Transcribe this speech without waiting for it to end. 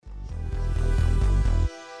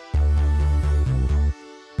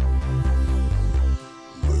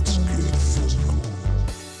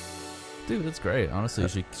Dude, that's great. Honestly,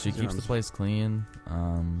 she keeps the place clean.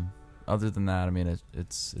 Other than that, I mean,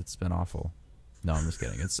 it's been awful. No, I'm just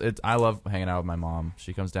kidding. I love hanging out with my mom.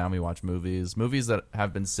 She comes down, we watch movies that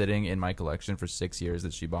have been sitting in my collection for 6 years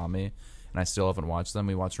that she bought me, and I still haven't watched them.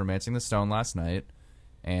 We watched Romancing the Stone last night,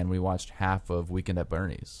 and we watched half of Weekend at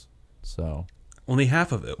Bernie's. So only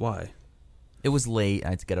half of it. Why? it was late.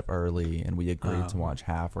 I had to get up early, and we agreed to watch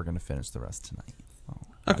half. We're going to finish the rest tonight.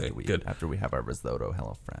 Okay, good. After we have our risotto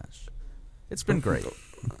HelloFresh. It's been great.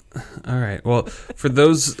 All right. Well, for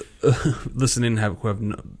those listening who have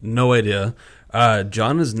no idea,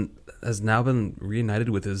 John has now been reunited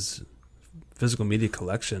with his physical media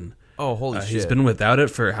collection. Oh, holy shit. He's been without it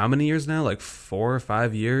for how many years now? Like 4 or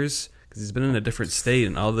 5 years? Because he's been in a different state,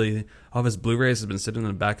 and all of his Blu-rays have been sitting in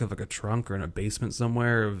the back of like a trunk or in a basement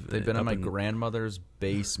somewhere. They've been in my grandmother's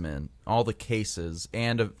basement. All the cases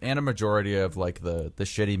and a majority of like the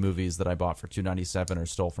shitty movies that I bought for $2.97 or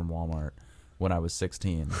stole from Walmart when I was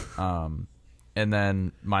 16. And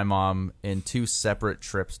then my mom, in 2 separate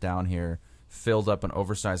trips down here, filled up an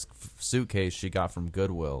oversized suitcase she got from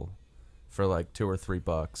Goodwill for like $2 or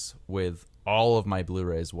 $3 with all of my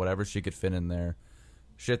Blu-rays, whatever she could fit in there.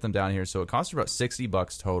 Shit them down here, so it cost her about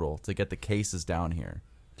 $60 total to get the cases down here.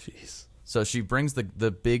 Jeez. So she brings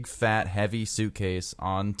the big fat heavy suitcase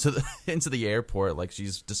into the airport like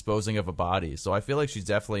she's disposing of a body. So I feel like she's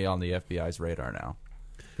definitely on the FBI's radar now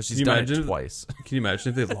because she's done it twice. Can you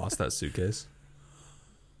imagine if they lost that suitcase?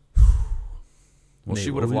 Well, Nate,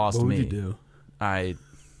 she would have lost me. What would you do? I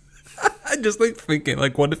just like thinking,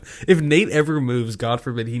 like, what if Nate ever moves? God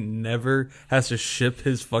forbid, he never has to ship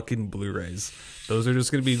his fucking Blu-rays. Those are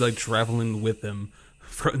just gonna be like traveling with him,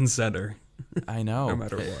 front and center. I know, no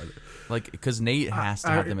matter what. Like, because Nate has to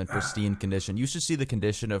have them in pristine condition. You should see the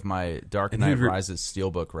condition of my Dark Knight Rises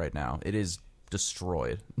steelbook right now. It is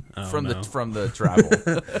destroyed from the travel.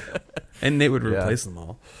 And Nate would replace them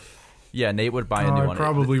all. Yeah, Nate would buy a new one. I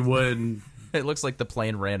probably would. It looks like the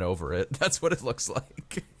plane ran over it. That's what it looks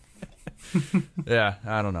like. Yeah,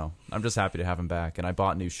 I don't know. I'm just happy to have him back, and I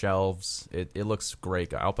bought new shelves. It looks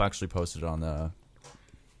great. I'll actually post it on the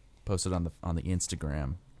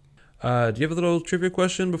Instagram. Do you have a little trivia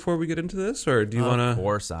question before we get into this, or do you want to? Of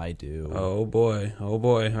course I do. Oh boy! All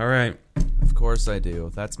right. Of course I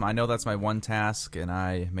do. I know that's my one task, and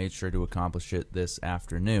I made sure to accomplish it this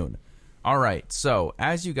afternoon. All right. So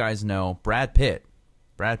as you guys know, Brad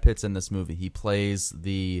Pitt's in this movie. He plays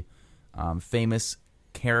the famous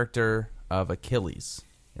character of Achilles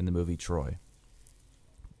in the movie Troy.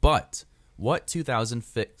 But what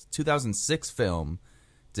 2006 film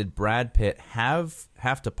did Brad Pitt have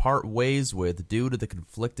to part ways with due to the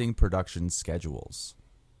conflicting production schedules?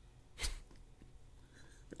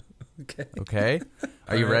 Okay.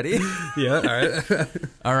 Are you ready? Yeah. All right.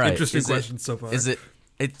 All right. Interesting question so far.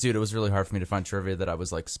 Dude, it was really hard for me to find trivia that I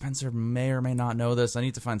was like, Spencer may or may not know this. I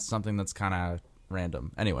need to find something that's kind of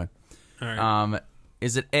random. Anyway. All right.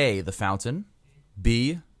 Is it A, The Fountain,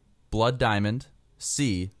 B, Blood Diamond,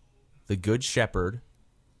 C, The Good Shepherd,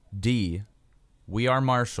 D, We Are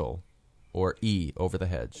Marshall, or E, Over the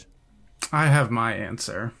Hedge? I have my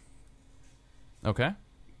answer. Okay.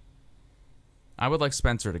 I would like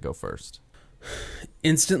Spencer to go first.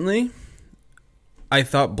 Instantly, I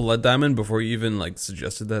thought Blood Diamond before you even like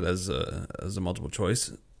suggested that as a multiple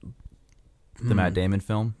choice. The Matt Damon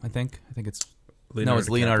film, I think. I think it's it's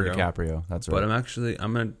Leonardo DiCaprio. That's right. But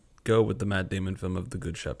I'm going to go with the Matt Damon film of The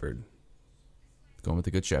Good Shepherd. Going with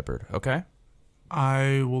The Good Shepherd. Okay.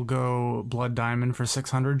 I will go Blood Diamond for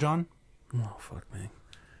 600, John. Oh, fuck me.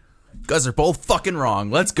 You guys are both fucking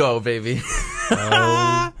wrong. Let's go, baby.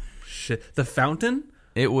 Oh, shit. The Fountain?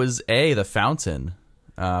 It was A, The Fountain,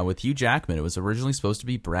 with Hugh Jackman. It was originally supposed to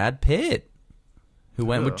be Brad Pitt, who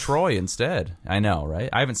went with Troy instead. I know, right?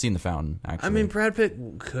 I haven't seen The Fountain, actually. I mean, Brad Pitt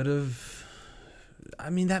could have... I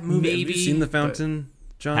mean, that movie. Maybe, have you seen The Fountain,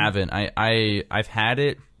 John? Haven't. I've had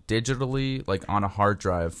it digitally, like on a hard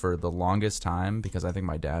drive for the longest time because I think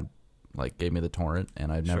my dad like gave me the torrent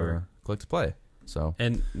and I'd never clicked play. So.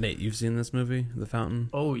 And Nate, you've seen this movie, The Fountain?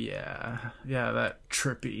 Oh yeah, that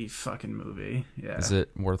trippy fucking movie. Yeah. Is it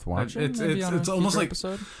worth watching? It's almost like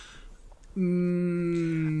episode.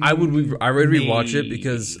 I would rewatch it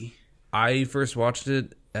because I first watched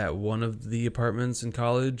it at one of the apartments in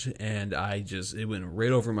college, and it went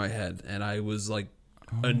right over my head, and I was like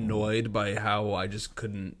annoyed by how I just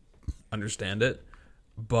couldn't understand it.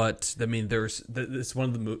 But I mean, it's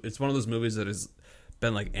one of those movies that has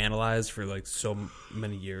been like analyzed for like so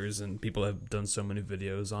many years, and people have done so many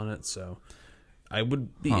videos on it. So I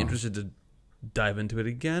would be interested to dive into it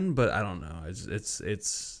again, but I don't know. It's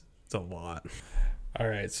a lot. All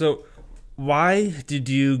right, so Why did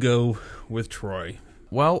you go with Troy?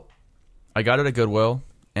 Well, I got it at Goodwill,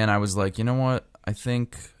 and I was like, you know what? I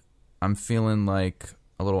think I'm feeling like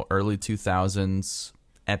a little early 2000s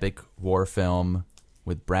epic war film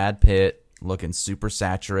with Brad Pitt looking super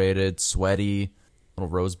saturated, sweaty, little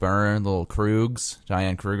Rose Byrne, little Krugs,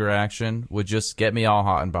 Diane Kruger action would just get me all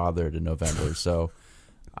hot and bothered in November. So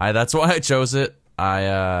that's why I chose it.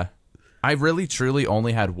 I really truly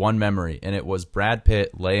only had one memory, and it was Brad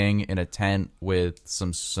Pitt laying in a tent with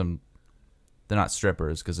some they're not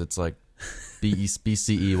strippers because it's like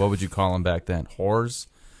BCE. What would you call them back then? Whores?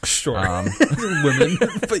 Sure. Women.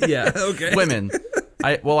 But yeah, okay. Women.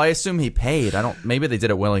 I assume he paid. Maybe they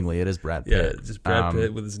did it willingly. It is Brad Pitt. Yeah, just Brad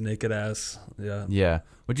Pitt with his naked ass. Yeah. Yeah.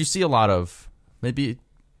 Would you see a lot of, maybe,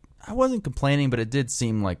 I wasn't complaining, but it did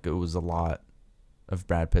seem like it was a lot of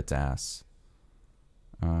Brad Pitt's ass.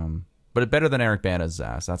 But it's better than Eric Bana's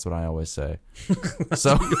ass. That's what I always say.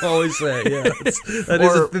 So you always say, yeah. That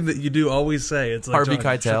is a thing that you do always say. It's like, Harvey John,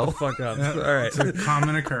 Keitel. shut the fuck up. Yep. All right. It's a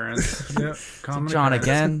common occurrence. Yep. Common John occurrence.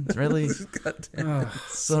 again? Really? Ugh.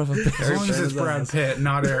 Son of a As bitch. long as it's Brad Pitt,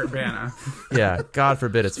 not Eric Bana. Yeah, God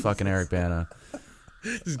forbid it's fucking Eric Bana.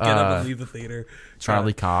 Just get up and leave the theater.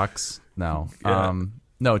 Charlie Cox. No. Yeah.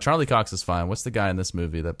 No, Charlie Cox is fine. What's the guy in this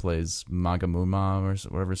movie that plays Magamuma or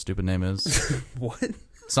whatever his stupid name is? What?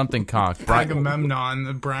 Something Cox.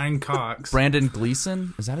 Agamemnon, Brian Cox. Brandon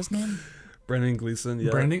Gleeson? Is that his name? Brendan Gleeson, yeah.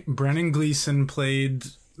 Brennan Gleeson played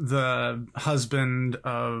the husband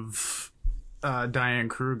of Diane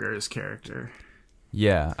Kruger's character.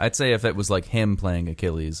 Yeah, I'd say if it was like him playing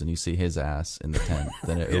Achilles and you see his ass in the tent,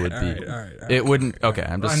 then it would be. All right. It wouldn't. Okay,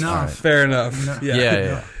 I'm just. Enough. All right. Fair enough. No.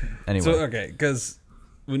 Yeah. Anyway, So, okay, because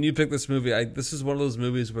when you picked this movie, this is one of those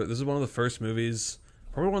movies where this is one of the first movies,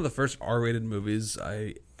 probably one of the first R-rated movies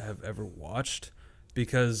I have ever watched,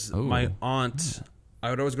 because Ooh. my aunt, I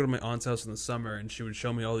would always go to my aunt's house in the summer, and she would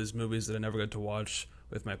show me all these movies that I never got to watch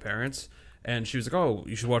with my parents. And she was like, "Oh,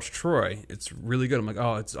 you should watch Troy. It's really good." I'm like,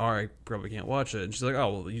 "Oh, it's all right. Probably can't watch it." And she's like,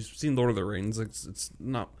 "Oh, well, you've seen Lord of the Rings. It's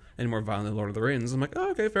not any more violent than Lord of the Rings." I'm like, "Oh,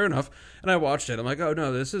 okay, fair enough." And I watched it. I'm like, "Oh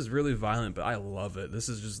no, this is really violent, but I love it. This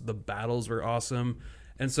is just, the battles were awesome."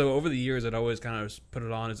 And so over the years, I'd always kind of put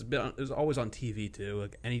it on. It was always on TV too.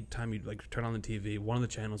 Like anytime you'd like turn on the TV, one of the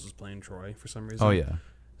channels was playing Troy for some reason. oh yeah,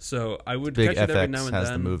 So I would Big catch it every now FX and has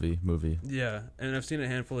then. the movie. Yeah, and I've seen it a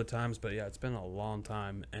handful of times, but yeah, it's been a long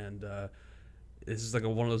time, and this is like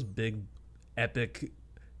one of those big, epic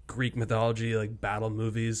Greek mythology like battle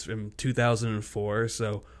movies from 2004.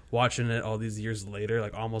 So watching it all these years later,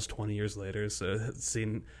 like almost 20 years later, so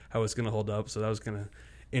seeing how it's gonna hold up. So that was kind of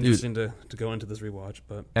interesting to go into this rewatch.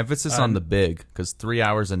 But Emphasis on the big, because 3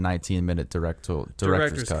 hours and 19-minute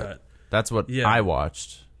director's cut. That's what Yeah. I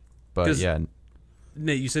watched. But 'Cause- yeah,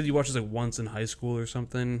 Nate, you said you watched this like once in high school or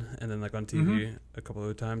something, and then like on TV a couple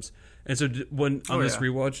other times. And so when on this yeah.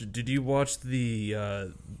 rewatch, did you watch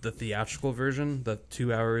the theatrical version, the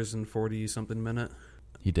 2 hours and 40 something minute?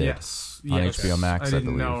 he did. Yes. On yes. HBO Max, I didn't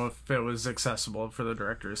believe. know if it was accessible for the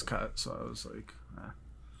director's cut, so I was like,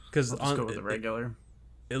 Because I'll just go with the regular.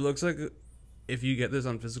 it looks like if you get this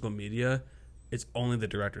on physical media, it's only the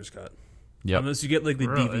director's cut. Yep. Unless you get like the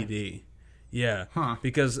Really? DVD. Yeah. Huh.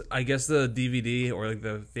 Because I guess the DVD or like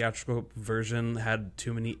the theatrical version had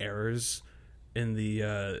too many errors in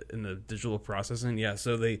the digital processing. Yeah,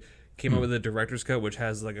 so they came out with a director's cut which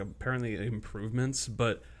has like apparently improvements,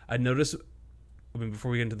 but I noticed, I mean,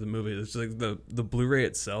 before we get into the movie, it's like the Blu-ray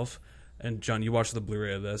itself, and John, you watched the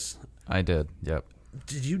Blu-ray of this. I did. Yep.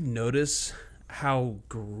 Did you notice how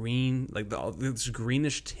green, like this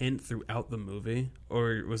greenish tint throughout the movie,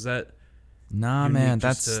 or was that? Nah, unique man,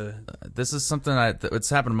 just that's to- this is something it's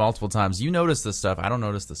happened multiple times. You notice this stuff. I don't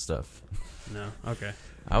notice this stuff. No, okay.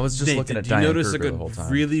 I was just Nate, looking at did you Diane notice Kruger like the whole a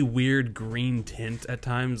time. really weird green tint at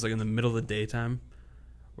times, like in the middle of the daytime,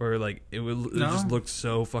 where like it No. just looked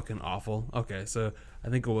so fucking awful? Okay, so I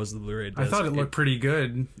think it was the Blu-ray disc. I thought it looked pretty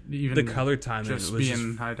good, even the color timing just was being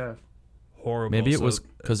just high def. horrible. Maybe it so was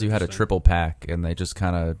because you had a interesting. triple pack and they just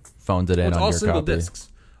kind of phoned it in Well, it's on all your single copy. discs.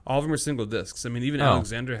 All of them are single discs. I mean, even Oh.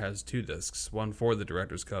 Alexander has 2 discs, one for the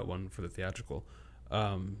director's cut, one for the theatrical.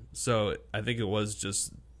 So I think it was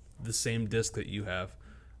just the same disc that you have,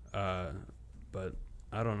 but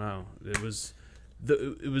I don't know. It was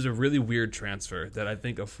a really weird transfer that I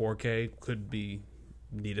think a 4K could be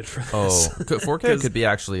needed for this. Oh, 4K could be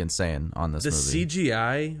actually insane on this The movie.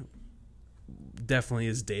 CGI definitely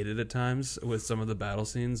is dated at times with some of the battle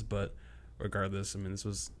scenes, but regardless, I mean, this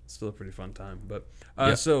was still a pretty fun time. But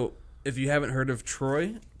Yep. So if you haven't heard of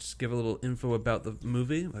Troy, just give a little info about the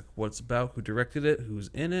movie, like what it's about, who directed it, who's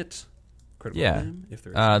in it. critical Yeah. name? If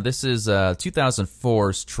there is. This is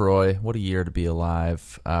 2004's Troy. What a year to be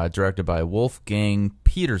alive. Directed by Wolfgang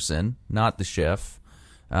Peterson, not the chef.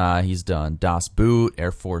 He's done Das Boot,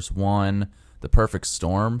 Air Force One, The Perfect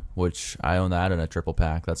Storm, which I own that in a triple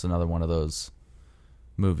pack. That's another one of those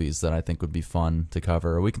movies that I think would be fun to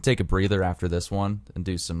cover. We can take a breather after this one and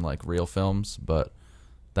do some like real films, but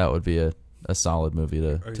that would be a solid movie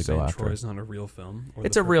Are to you go saying after. Troy's not a real film? Or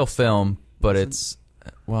It's The a real Perfect film, but Isn't-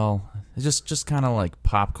 it's just kind of like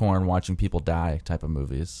popcorn watching people die type of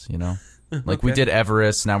movies, you know? Like we Okay. did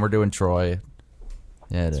Everest, now we're doing Troy.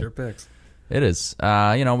 Yeah, It's it your is. picks. It is.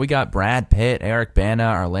 We got Brad Pitt, Eric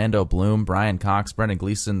Bana, Orlando Bloom, Brian Cox, Brendan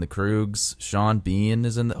Gleeson, the Krugs, Sean Bean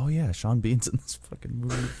is in the... Oh, yeah, Sean Bean's in this fucking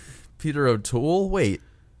movie. Peter O'Toole? Wait.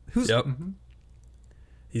 Who's... Yep.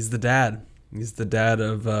 He's the dad. He's the dad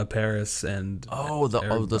of Paris and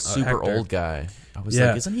the super Hector. old guy. I was Yeah.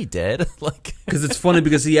 like, isn't he dead? Like... Because it's funny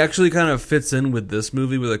because he actually kind of fits in with this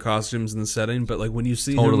movie with the costumes and the setting, but like when you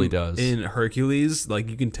see Totally him does. in Hercules, like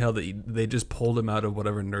you can tell that they just pulled him out of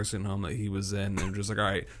whatever nursing home that he was in and just like, all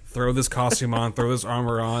right, throw this costume on, throw this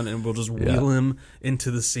armor on, and we'll just wheel him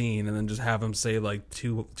into the scene and then just have him say like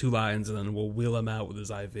two lines and then we'll wheel him out with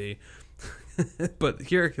his IV. But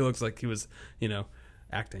here he looks like he was,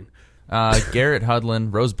 acting. Garrett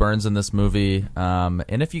Hudlin, Rose Byrne's in this movie.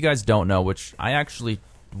 And if you guys don't know, which I actually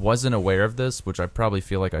wasn't aware of this, which I probably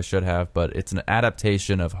feel like I should have, but it's an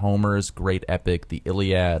adaptation of Homer's great epic, the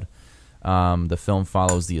Iliad. The film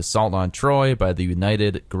follows the assault on Troy by the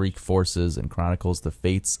united Greek forces and chronicles the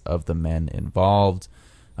fates of the men involved.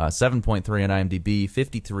 7.3 on IMDb,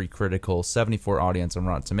 53 critical, 74 audience on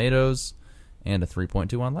Rotten Tomatoes, and a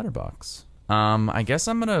 3.2 on Letterboxd. I guess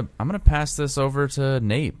I'm gonna pass this over to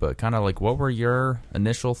Nate, but kind of like, what were your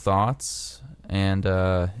initial thoughts and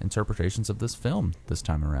interpretations of this film this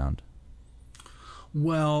time around?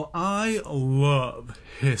 Well, I love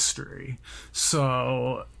history,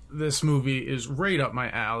 so this movie is right up my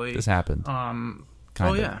alley. This happened. Oh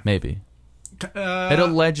Kinda, yeah, maybe. It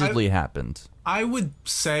allegedly happened. I would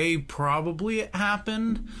say probably it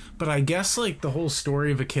happened, but I guess like the whole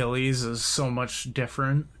story of Achilles is so much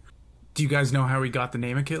different. Do you guys know how he got the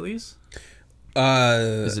name Achilles?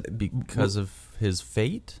 Is it because of his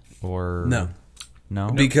fate or no?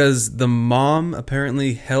 Because the mom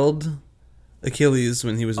apparently held Achilles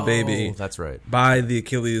when he was a baby. Oh, that's right. By the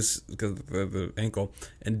Achilles, the ankle,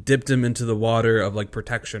 and dipped him into the water of like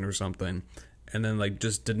protection or something, and then like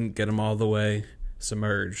just didn't get him all the way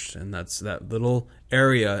submerged, and that's that little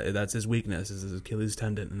area. That's his weakness, is his Achilles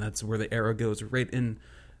tendon, and that's where the arrow goes right in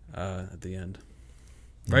at the end.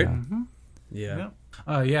 Right? Yeah.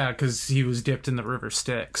 Yeah, because he was dipped in the river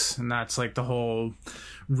Styx, and that's like the whole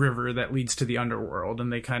river that leads to the underworld,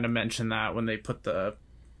 and they kind of mention that when they put the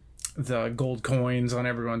gold coins on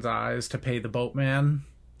everyone's eyes to pay the boatman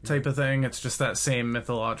type of thing. It's just that same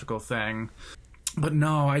mythological thing. But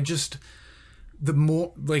no, the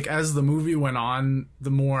more, like, as the movie went on,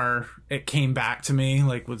 the more it came back to me,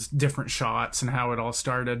 like, with different shots and how it all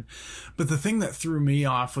started. But the thing that threw me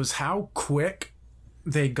off was how quick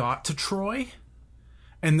they got to Troy,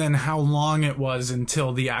 and then how long it was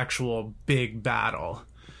until the actual big battle.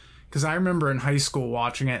 Because I remember in high school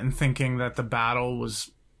watching it and thinking that the battle was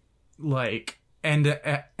like end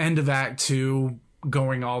of Act 2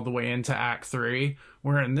 going all the way into Act 3,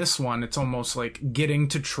 where in this one it's almost like getting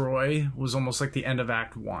to Troy was almost like the end of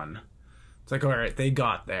Act 1. It's like, all right, they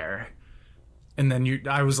got there, and then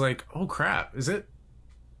I was like, oh crap, is it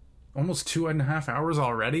almost 2.5 hours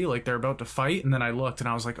already? Like, they're about to fight? And then I looked and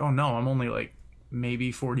I was like, oh no, I'm only like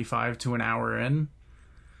maybe 45 to an hour in,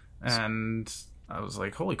 and I was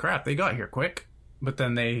like, holy crap, they got here quick. But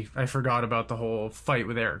then I forgot about the whole fight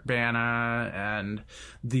with Eric Bana and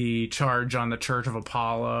the charge on the Church of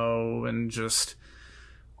Apollo, and just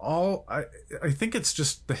I think it's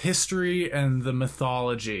just the history and the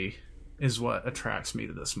mythology is what attracts me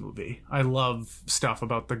to this movie. I love stuff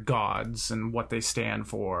about the gods and what they stand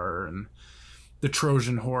for, and the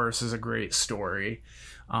Trojan horse is a great story.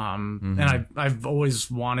 And I've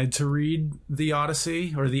always wanted to read the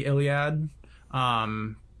Odyssey or the Iliad,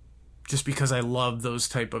 just because I love those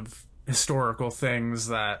type of historical things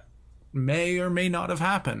that may or may not have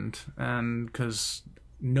happened, and because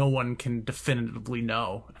no one can definitively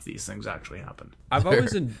know if these things actually happened. I've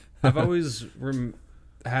always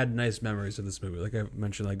had nice memories of this movie. Like I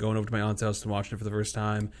mentioned, like going over to my aunt's house and watching it for the first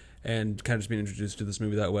time, and kind of just being introduced to this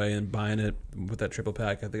movie that way, and buying it with that triple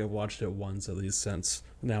pack. I think I've watched it once at least since,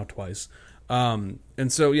 now twice. And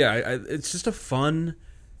so yeah, it's just a fun,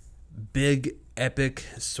 big, epic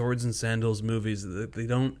swords and sandals movies. They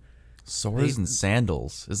don't Swords and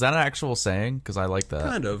sandals. Is that an actual saying? Because I like that.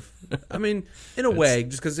 kind of I mean, in a way,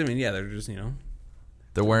 just because they're just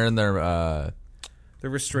They're wearing their they're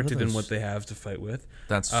restricted What are in those? what they have to fight with.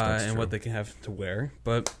 that's And true. what they can have to wear.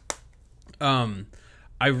 But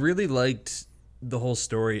I really liked the whole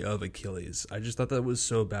story of Achilles. I just thought that was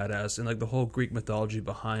so badass, and like the whole Greek mythology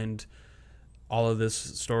behind all of this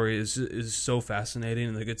story is so fascinating,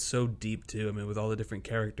 and like it's so deep too. I mean, with all the different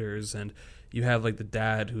characters, and you have like the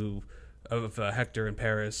dad of Hector in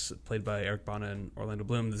Paris, played by Eric Bana and Orlando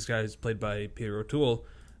Bloom. This guy is played by Peter O'Toole,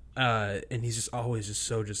 and he's just always just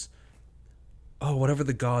so whatever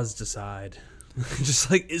the gods decide. Just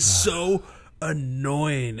like it's so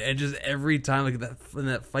annoying, and just every time like that in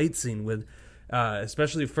that fight scene with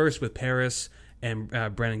especially first with Paris and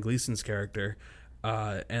Brandon Gleeson's character,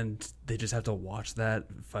 and they just have to watch that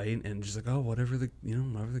fight and just like whatever the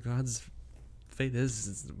gods fate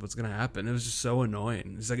is what's gonna happen. It was just so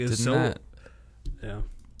annoying. It's like it was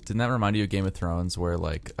Didn't that remind you of Game of Thrones, where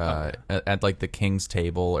like at like the king's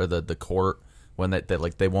table or the court, when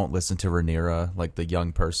they won't listen to Rhaenyra, like the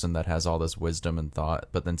young person that has all this wisdom and thought,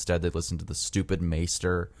 but instead they listen to the stupid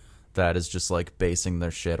maester that is just like basing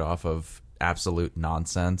their shit off of absolute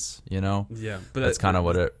nonsense, Yeah, but that's kind of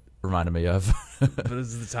what it reminded me of. But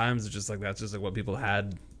it's the times it's just like that's just like what people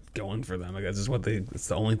had going for them. Like that's just it's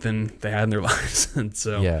the only thing they had in their lives, and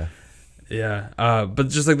so yeah. But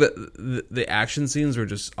just like the action scenes were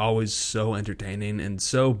just always so entertaining and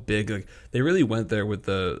so big. Like they really went there with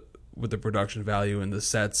the production value and the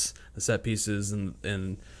sets, the set pieces,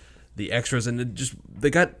 and the extras, and they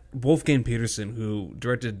got Wolfgang Peterson, who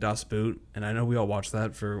directed Das Boot, and I know we all watched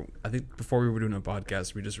that I think before we were doing a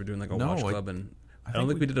podcast, we just were doing like a watch club, and I don't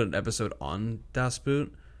think we did an episode on Das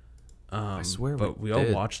Boot. I swear, but we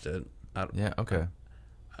all watched it. Yeah, okay.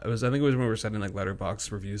 I think it was when we were sending like letterbox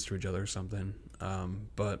reviews to each other or something.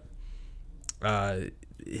 But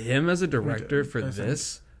him as a director for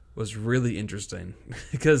this was really interesting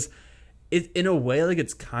because it, in a way, like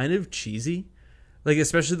it's kind of cheesy. Like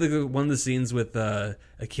especially one of the scenes with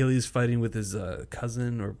Achilles fighting with his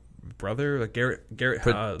cousin or brother, like Garrett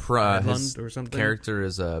Hedlund or something. Character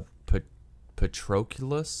is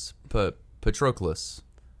Patroclus. Patroclus.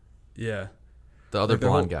 Yeah, the other like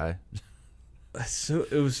blonde guy. So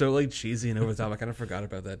it was so like cheesy and over the top. I kind of forgot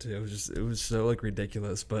about that too. It was so like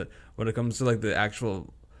ridiculous. But when it comes to like the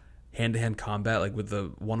actual hand-to-hand combat, like with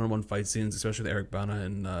the one-on-one fight scenes, especially with Eric Bana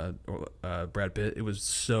and Brad Pitt, it was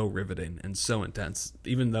so riveting and so intense.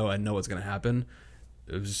 Even though I know what's gonna happen,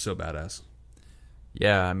 it was just so badass.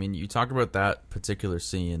 Yeah, I mean, you talk about that particular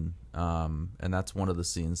scene, and that's one of the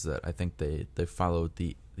scenes that I think they followed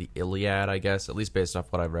the Iliad, I guess, at least based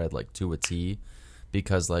off what I read, like to a T,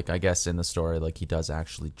 because like I guess in the story, like he does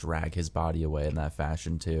actually drag his body away in that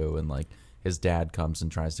fashion too, and like his dad comes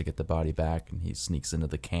and tries to get the body back, and he sneaks into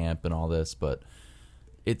the camp and all this, but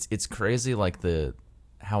it's crazy, like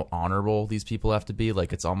how honorable these people have to be.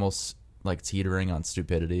 Like it's almost like teetering on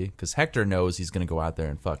stupidity, because Hector knows he's gonna go out there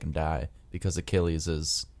and fucking die because Achilles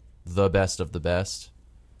is the best of the best,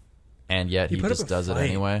 and yet he just does it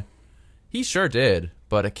anyway. He sure did,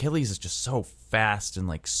 but Achilles is just so fast and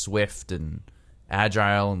like swift and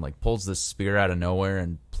agile, and like pulls this spear out of nowhere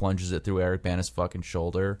and plunges it through Eric Bana's fucking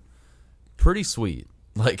shoulder. Pretty sweet.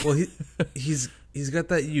 Like, well, he's got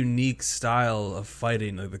that unique style of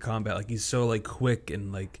fighting, like the combat. Like he's so like quick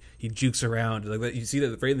and like he jukes around like that. You see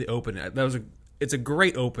that right in the opening. It's a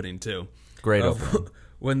great opening too. Great opening.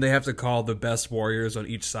 When they have to call the best warriors on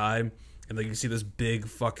each side, and like you see this big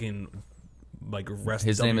fucking like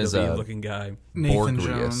his name is looking guy, Nathan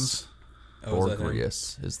Jones.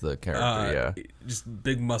 Borgrius is the character. Yeah, just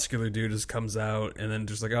big muscular dude just comes out, and then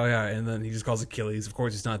just like and then he just calls Achilles. Of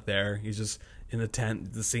course, he's not there. He's just in the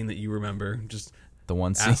tent, the scene that you remember, just the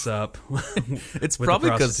one scene. Ass up. It's probably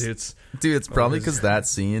because, dude, it's probably because that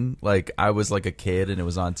scene. Like I was like a kid, and it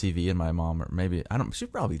was on TV, and my mom, or maybe she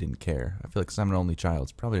probably didn't care. I feel like 'cause I'm an only child,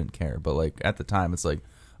 she probably didn't care. But like at the time, it's like,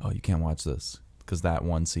 oh, you can't watch this because that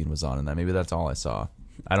one scene was on, and that maybe that's all I saw.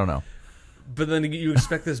 I don't know. But then you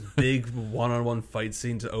expect this big one-on-one fight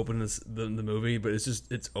scene to open the movie, but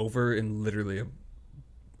it's over in literally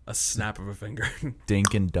a snap of a finger.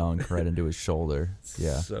 Dink and dunk right into his shoulder.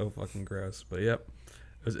 Yeah, so fucking gross. But yep,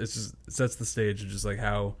 it sets the stage of just like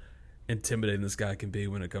how intimidating this guy can be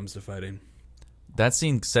when it comes to fighting. That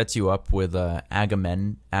scene sets you up with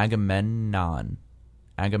Agamemnon.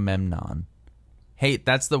 Hey,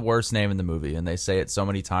 that's the worst name in the movie, and they say it so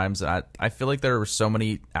many times. I feel like there were so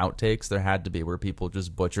many outtakes there had to be where people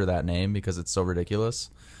just butcher that name because it's so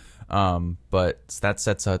ridiculous. But that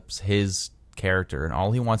sets up his character, and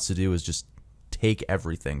all he wants to do is just take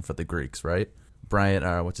everything for the Greeks, right? Brian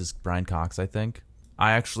Cox, I think.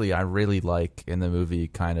 I really like in the movie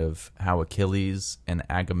kind of how Achilles and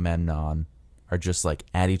Agamemnon are just like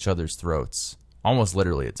at each other's throats, almost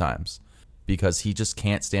literally at times, because he just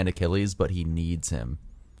can't stand Achilles, but he needs him.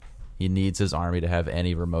 He needs his army to have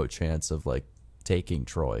any remote chance of like taking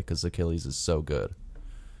Troy because Achilles is so good.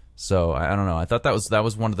 So I don't know. I thought that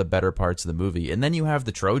was one of the better parts of the movie. And then you have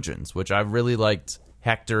the Trojans, which I really liked.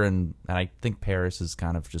 Hector and I think Paris is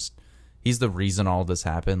kind of just. He's the reason all this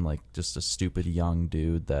happened, like just a stupid young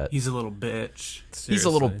dude that He's a little bitch. Seriously. he's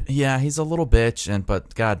a little bitch,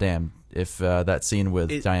 but goddamn, if that scene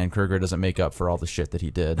with Diane Kruger doesn't make up for all the shit that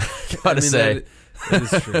he did, gotta say that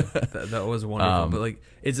is true. That was wonderful, but like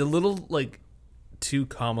it's a little like too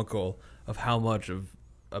comical of how much of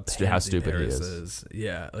a pansy how stupid Paris he is.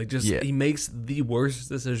 Yeah, like just he makes the worst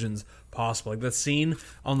decisions possible. Like that scene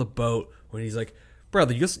on the boat when he's like,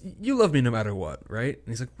 "Brother, you love me no matter what, right?" And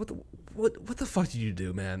he's like, What the fuck did you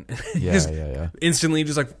do, man? Yeah. Instantly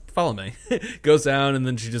just like, follow me. Goes down, and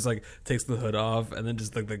then she just like takes the hood off, and then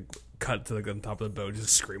just like the cut to like on top of the boat,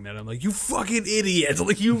 just screaming at him like, you fucking idiot.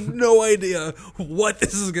 Like, you have no idea what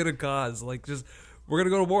this is gonna cause. Like, just we're gonna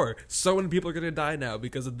go to war. So many people are gonna die now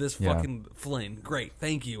because of this fucking flame. Great,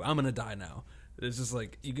 thank you. I'm gonna die now. It's just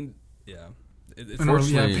like you can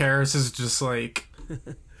And Paris is just like,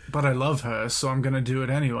 but I love her, so I'm gonna do it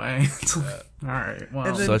anyway. It's like, all right,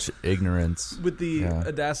 well, then- Such ignorance. with the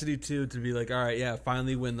audacity too to be like, all right, yeah,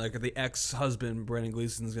 finally when like the ex-husband Brandon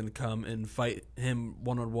Gleeson's gonna come and fight him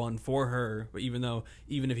one-on-one for her, but even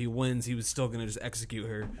if he wins, he was still gonna just execute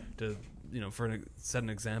her to set an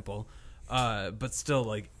example, but still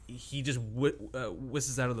like he just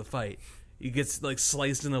whisses out of the fight. He gets like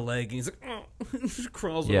sliced in the leg and he's like, oh, just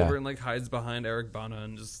crawls over and like hides behind Eric Bana,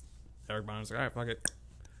 and just Eric Bana's like, all right, fuck it.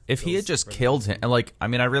 If he had just killed him, and like, I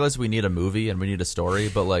mean, I realize we need a movie and we need a story,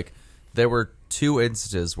 but like, there were 2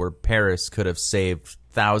 instances where Paris could have saved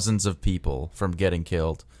thousands of people from getting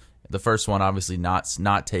killed. The first one, obviously, not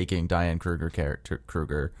taking Diane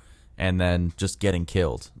Kruger, and then just getting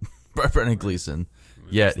killed by Brendan Gleeson.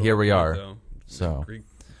 Yet here we are. Though. So Greek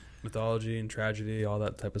mythology and tragedy, all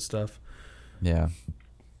that type of stuff. yeah,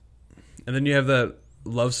 And then you have that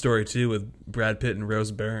love story too with Brad Pitt and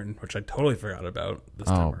Rose Byrne, which I totally forgot about this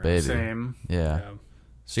time around. baby, same. yeah.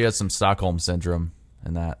 She has some Stockholm syndrome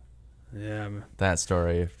in that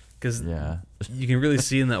story. Because Yeah, you can really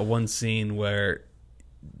see in that one scene where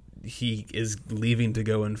he is leaving to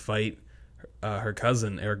go and fight her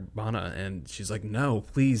cousin Eric Bana, and she's like, no,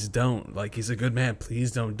 please don't, like, he's a good man,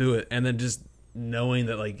 please don't do it. And then just knowing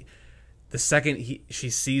that like the second she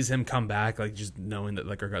sees him come back, like just knowing that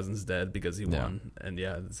like her cousin's dead because he won. And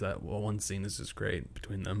it's that one scene is just great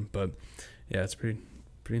between them. But yeah, it's pretty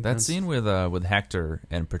intense. that scene with Hector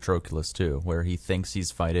and Patroclus too, where he thinks he's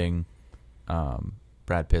fighting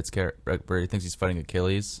Brad Pitt's character, where he thinks he's fighting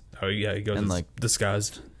Achilles. Oh yeah, he goes and, like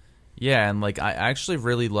disguised. Yeah, and like I actually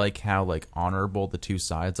really like how like honorable the 2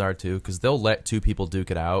 sides are too, because they'll let 2 people duke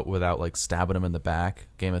it out without like stabbing them in the back,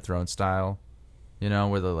 Game of Thrones style. You know,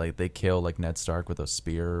 where they kill like Ned Stark with a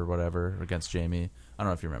spear or whatever against Jaime. I don't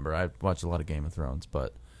know if you remember. I watched a lot of Game of Thrones,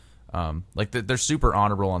 but like they're super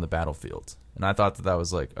honorable on the battlefield, and I thought that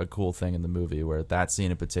was like a cool thing in the movie, where that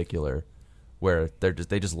scene in particular, where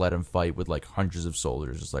they just let him fight with like hundreds of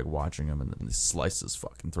soldiers just like watching him, and then they slice his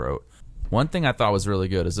fucking throat. One thing I thought was really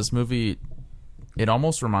good is this movie. It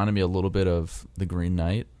almost reminded me a little bit of The Green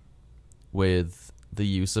Knight, with the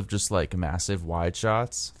use of just like massive wide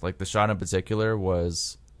shots. Like the shot in particular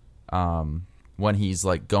was when he's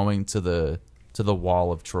like going to the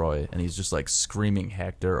wall of Troy, and he's just like screaming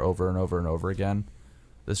Hector over and over and over again.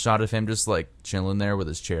 The shot of him just like chilling there with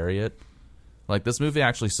his chariot. Like, this movie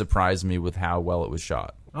actually surprised me with how well it was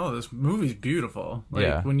shot. Oh, this movie's beautiful. Like,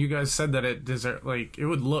 Yeah. when you guys said that it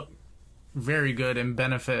would look very good and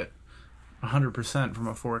benefit 100% from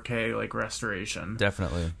a 4K like restoration.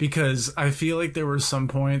 Definitely. Because I feel like there were some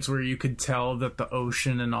points where you could tell that the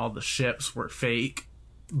ocean and all the ships were fake,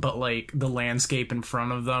 but like the landscape in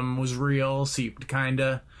front of them was real, so you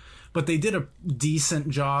kinda. But they did a decent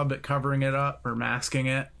job at covering it up or masking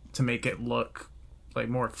it to make it look like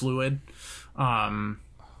more fluid.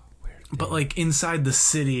 But like inside the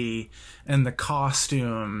city and the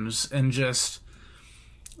costumes and just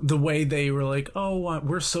the way they were like, oh,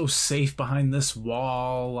 we're so safe behind this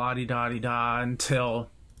wall, la-di-da-di-da, until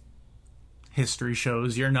history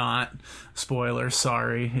shows you're not. Spoiler,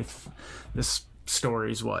 sorry if this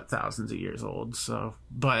story's thousands of years old. So,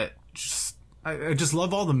 but just I just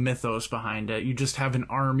love all the mythos behind it. You just have an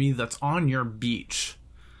army that's on your beach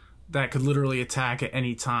that could literally attack at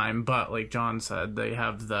any time, but like John said, they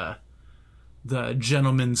have the the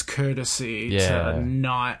gentleman's courtesy Yeah. to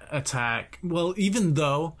not attack. Well, even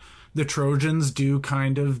though the Trojans do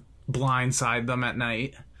kind of blindside them at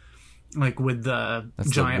night, like with the That's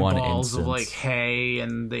the giant one balls of instance. like hay,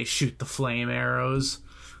 and they shoot the flame arrows.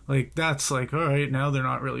 Like, that's like, all right, now they're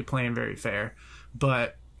not really playing very fair.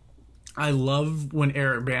 But I love when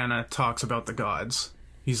Eric Bana talks about the gods.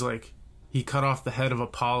 He's like, he cut off the head of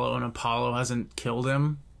Apollo and Apollo hasn't killed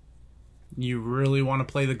him. You really want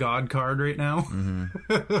to play the god card right now?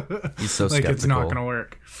 He's so Like, skeptical. it's not going to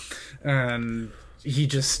work. And he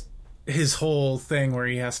just, his whole thing where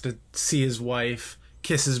he has to see his wife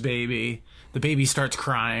kiss his baby, the baby starts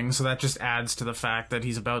crying, so that just adds to the fact that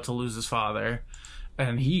he's about to lose his father.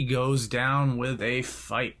 And he goes down with a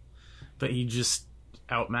fight, but he just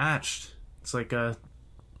outmatched. It's like a,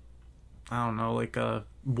 I don't know, like a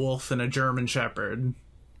wolf and a German shepherd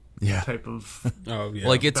Yeah. type of. Oh yeah.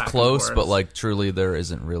 Like, it's Back and close, forth. but like truly there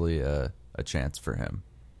isn't really a chance for him.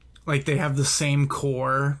 Like, they have the same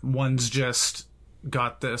core. One's just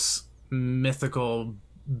got this mythical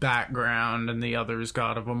background, and the other's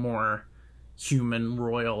got of a more human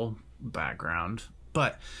royal background.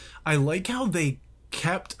 But I like how they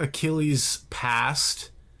kept Achilles'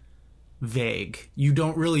 past vague. You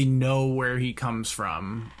don't really know where he comes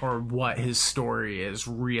from or what his story is,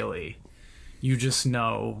 really. You just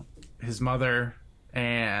know his mother,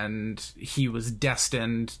 and he was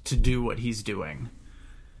destined to do what he's doing.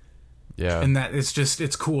 Yeah. And that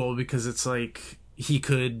it's cool because it's like he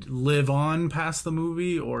could live on past the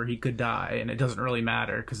movie or he could die, and it doesn't really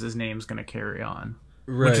matter because his name's going to carry on.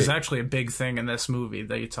 right. Which is actually a big thing in this movie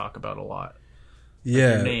that you talk about a lot.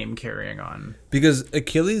 yeah. Your name carrying on. Because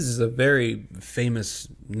Achilles is a very famous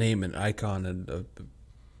name and icon and a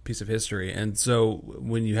piece of history. And so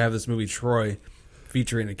when you have this movie Troy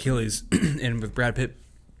featuring Achilles and with Brad Pitt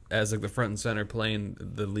as like the front and center playing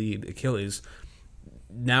the lead Achilles,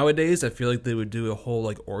 nowadays I feel like they would do a whole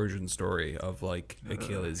like origin story of like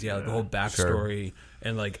Achilles. Yeah, like the whole backstory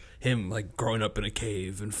and like him like growing up in a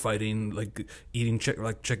cave and fighting, like eating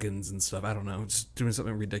like chickens and stuff. I don't know, just doing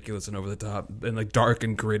something ridiculous and over the top and like dark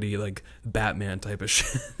and gritty, like Batman type of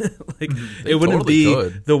shit. Like it wouldn't totally be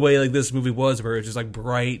could. the way like this movie was, where it's just like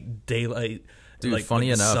bright daylight. Dude, like, funny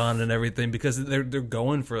like the enough- sun and everything, because they're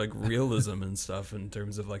going for like realism and stuff in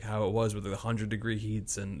terms of like how it was with the 100-degree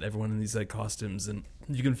heats and everyone in these like costumes, and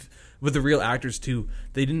you can with the real actors too.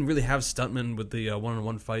 They didn't really have stuntmen with the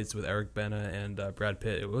one-on-one fights with Eric Bana and Brad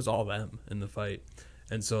Pitt. It was all them in the fight,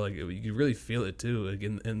 and so like you could really feel it too, like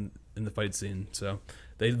in the fight scene. So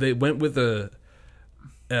they went with a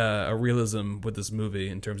realism with this movie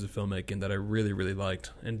in terms of filmmaking that I really really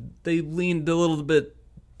liked, and they leaned a little bit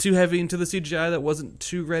too heavy into the CGI that wasn't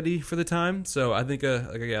too ready for the time. So I think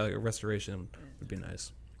a restoration would be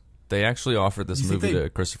nice. They actually offered this You think movie they- to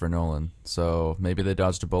Christopher Nolan, so maybe they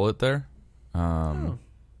dodged a bullet there.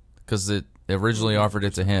 Because it originally offered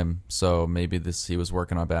it to him, so maybe he was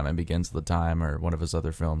working on Batman Begins at the time, or one of his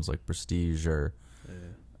other films like Prestige, or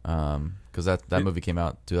because that movie came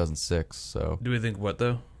out in 2006. So Do we think what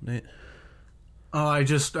though, Nate? Oh, I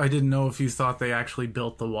didn't know if you thought they actually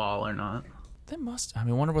built the wall or not. they must. I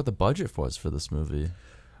mean, wonder what the budget was for this movie.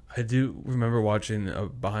 I do remember watching a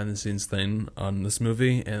behind-the-scenes thing on this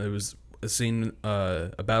movie, and there was a scene,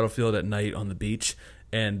 a battlefield at night on the beach,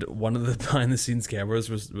 and one of the behind-the-scenes cameras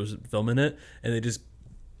was filming it, and they just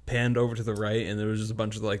panned over to the right, and there was just a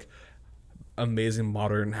bunch of like amazing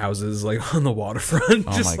modern houses like on the waterfront,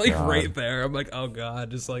 Oh just my like God. right there. I'm like, oh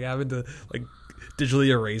god, just like having to like digitally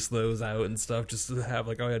erase those out and stuff, just to have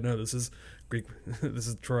like, oh yeah, no, this is Greek, this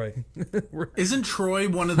is Troy. Isn't Troy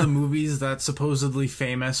one of the movies that's supposedly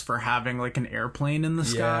famous for having like an airplane in the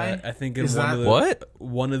sky? Yeah, I think in Is one that- of the What?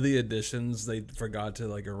 one of the editions they forgot to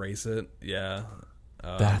like erase it. Yeah.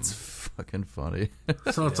 That's fucking funny.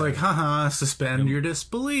 So it's like, haha, suspend your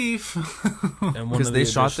disbelief. And one Because of they the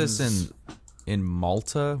shot this editions- in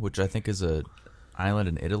Malta, which I think is a island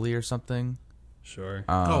in Italy or something. Sure.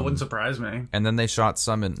 Oh, wouldn't surprise me. And then they shot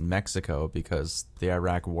some in Mexico because the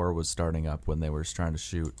Iraq War was starting up when they were trying to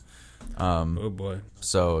shoot. Oh boy.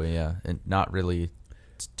 So yeah, and not really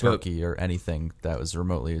Turkey or anything that was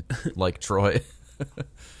remotely like Troy.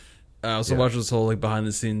 I also Yeah. watched this whole like behind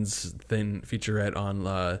the scenes thing featurette on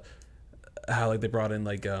how like they brought in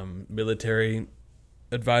like military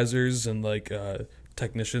advisors and like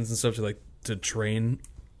technicians and stuff to train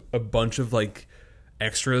a bunch of like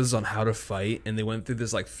extras on how to fight, and they went through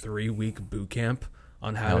this like 3-week boot camp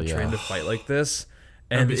on how Hell to train yeah. to fight like this.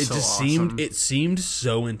 And be it so just awesome. seemed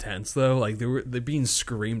so intense though. Like they're being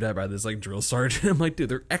screamed at by this like drill sergeant. I'm like, dude,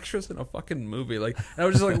 they're extras in a fucking movie. Like, and I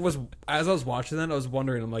was just like, as I was watching that, I was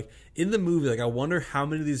wondering. I'm like, in the movie, like, I wonder how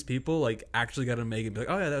many of these people like actually got to make it. Be like,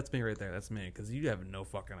 oh yeah, that's me right there. That's me. Because you have no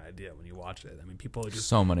fucking idea when you watch it. I mean, people are just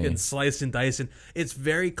So many. getting sliced and diced, and it's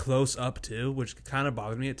very close up too, which kind of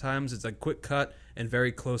bothered me at times. It's like quick cut and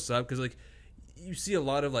very close up because like you see a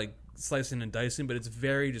lot of like slicing and dicing, but it's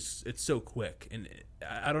very just it's so quick. And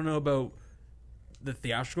I don't know about the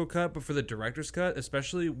theatrical cut, but for the director's cut,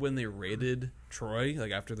 especially when they raided Troy,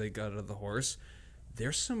 like after they got out of the horse,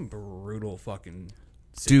 there's some brutal fucking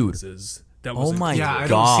sequences. That was Oh my Yeah, I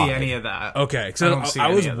God. don't see any of that. Okay, I so don't see I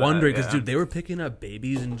was any of that, wondering because yeah. dude, they were picking up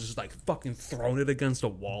babies and just like fucking throwing it against a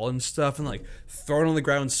wall and stuff, and like throwing it on the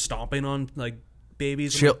ground, stomping on like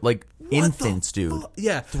babies. I'm Chill, like, like what infants, the dude. fuck?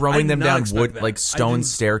 Yeah, I Throwing did them not down expect wood, that. like I stone didn't-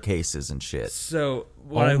 staircases and shit. So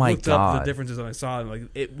when Oh I my looked up God. the differences and I saw it, like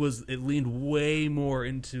it leaned way more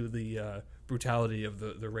into the brutality of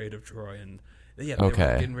the raid of Troy, and yeah, they were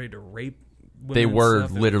Okay. getting ready to rape women They and were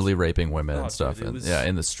stuff. It was- literally raping women Oh, and stuff, dude, it and was- yeah,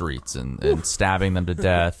 in the streets and stabbing them to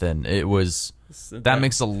death, and it was. That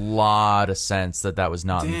makes a lot of sense that was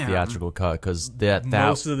not in the Damn. theatrical cut because that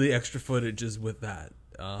most of the extra footage is with that.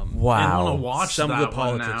 I want wow, to watch Some that of the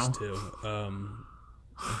one politics now.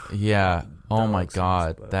 too. yeah. Oh my sucks,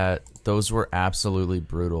 god, but- those were absolutely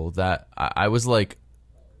brutal. That I was like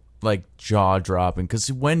jaw dropping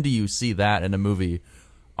because when do you see that in a movie?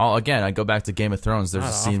 Again, I go back to Game of Thrones. There's Not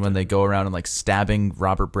a scene when they go around and like stabbing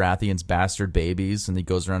Robert Baratheon's bastard babies, and he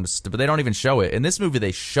goes around but they don't even show it. In this movie,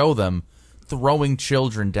 they show them throwing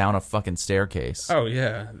children down a fucking staircase. Oh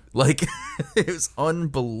yeah, Like it was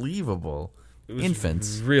unbelievable. it was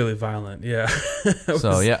Infants. really violent. Yeah.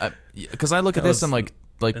 So yeah, because I look at that this, was I'm like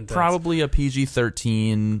intense. probably a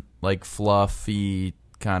PG-13, like fluffy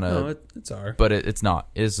kind of, No, it's R. but it's not.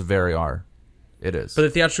 It's very R. It is. But the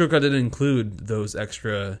theatrical cut didn't include those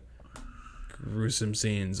extra gruesome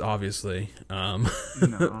scenes, obviously.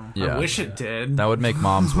 No, Yeah. I wish it did. That would make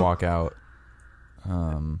moms walk out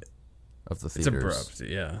of the It's theaters. abrupt,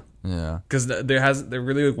 yeah. Yeah. Because there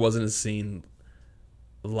really wasn't a scene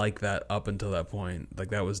like that up until that point. Like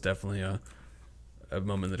that was definitely a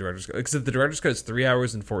moment in the director's cut. Except the director's cut is 3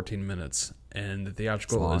 hours and 14 minutes, and the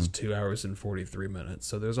theatrical It's is long. 2 hours and 43 minutes.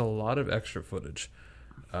 So there's a lot of extra footage.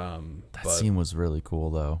 That But scene was really cool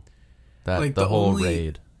though. That Like, the the whole only-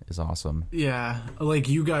 raid is awesome. Yeah, like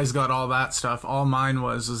you guys got all that stuff. All mine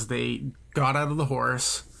was they got out of the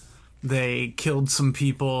horse, they killed some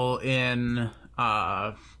people in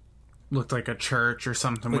looked like a church or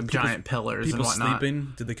something with people- giant pillars and people whatnot.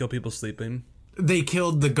 sleeping? Did they kill people sleeping? They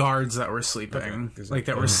killed the guards that were sleeping, Okay, 'cause like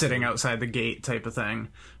that were sitting outside the gate type of thing.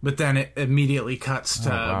 But then it immediately cuts to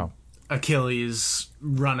wow. Achilles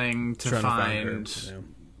running to Trying find. to find her.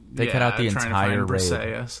 They cut out the trying to entire find raid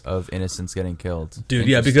Briseis. of innocents getting killed. Dude,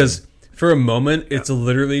 yeah, Interesting. because for a moment, it's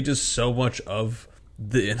literally just so much of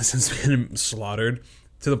the innocents being slaughtered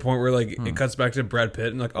to the point where, like, it cuts back to Brad Pitt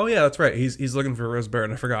and, like, oh, yeah, that's right. He's looking for Rose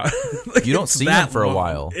Byrne. I forgot. Like, You don't it's see that him for a long.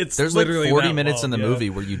 while. It's There's like literally 40 that minutes in long, the yeah. movie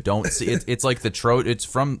where you don't see it. It's like it's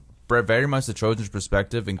from very much the Trojan's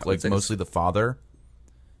perspective, and like say mostly the father.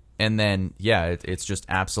 And then yeah, it's just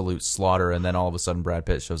absolute slaughter, and then all of a sudden Brad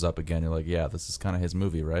Pitt shows up again. You're like, yeah, this is kind of his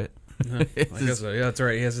movie, right? I guess so. Yeah, that's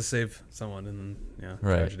right. He has to save someone, and yeah,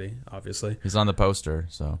 Right. tragedy, obviously. He's on the poster,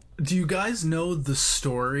 so Do you guys know the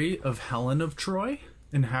story of Helen of Troy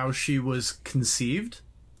and how she was conceived?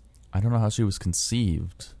 I don't know how she was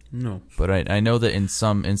conceived, No. but I know that in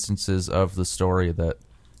some instances of the story that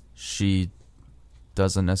she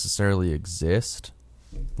doesn't necessarily exist.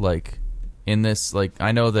 Like in this, like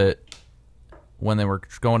I know that when they were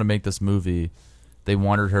going to make this movie, they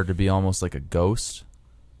wanted her to be almost like a ghost,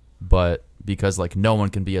 but because like no one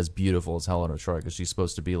can be as beautiful as Helen of Troy because she's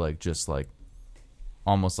supposed to be like just like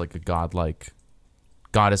almost like a goddess-like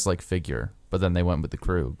figure, but then they went with the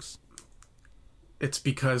Krugs. It's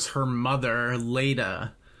because her mother,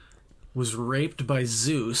 Leda, was raped by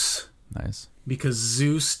Zeus Nice. because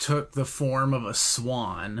Zeus took the form of a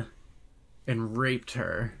swan and raped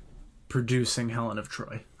her, producing Helen of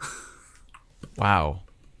Troy. Wow.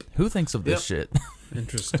 Who thinks of this shit?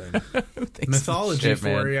 Interesting. Who thinks of this Mythology shit,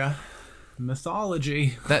 man? for you.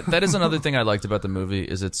 Mythology. That is another thing I liked about the movie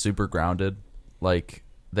is it's super grounded. Like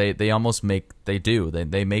they almost make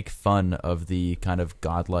they make fun of the kind of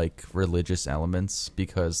godlike religious elements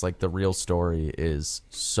because like the real story is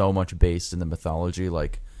so much based in the mythology.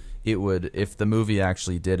 Like it would, if the movie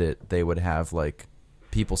actually did it, they would have like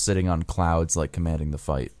people sitting on clouds like commanding the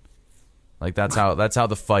fight. Like that's how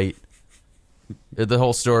the fight, the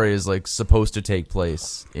whole story is like supposed to take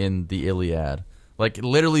place in the Iliad. Like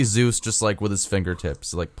literally Zeus just like with his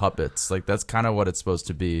fingertips, like puppets. Like that's kind of what it's supposed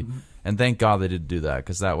to be. And thank God they didn't do that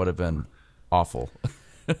because that would have been awful.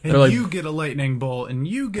 And like- you get a lightning bolt, and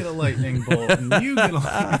you get a lightning bolt, and you get a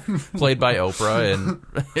lightning Played by Oprah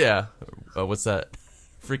and yeah. What's that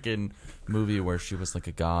freaking movie where she was like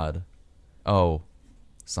a god? Oh,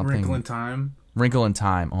 something. Wrinkle in Time. Wrinkle in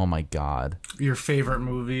Time. Oh my God. Your favorite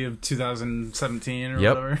movie of 2017 or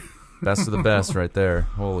Yep. whatever. Best of the best right there.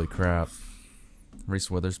 Holy crap. Reese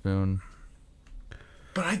Witherspoon.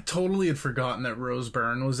 But I totally had forgotten that Rose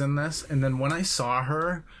Byrne was in this, and then when I saw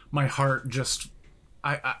her, my heart just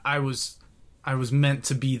I was meant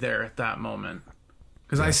to be there at that moment.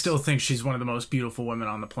 Because I still think she's one of the most beautiful women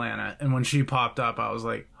on the planet. And when she popped up, I was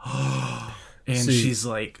like, oh. And See, she's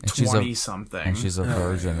like she's a- 20-something. And she's a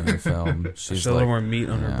virgin in the film. She's She's a little more meat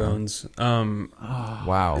on her bones.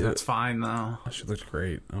 wow. That's fine, though. She looked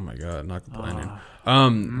great. Oh my god, not complaining.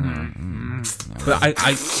 Mm-hmm. But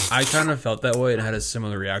I kind of felt that way and had a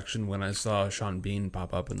similar reaction when I saw Sean Bean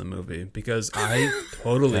pop up in the movie because I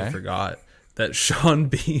totally Okay. forgot that Sean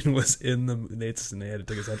Bean was in the. Nate's and they had to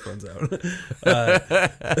take his headphones out.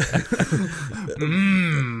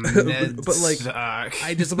 But like,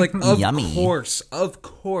 I just am like, of Yummy. of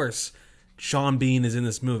course, Sean Bean is in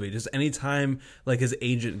this movie. Just anytime like his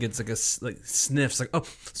agent gets like sniffs, like, oh,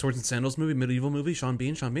 Swords and Sandals movie, medieval movie, Sean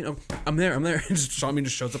Bean. Oh, I'm there. And just, Sean Bean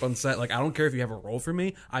just shows up on set. Like, I don't care if you have a role for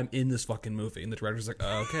me. I'm in this fucking movie. And the director's like,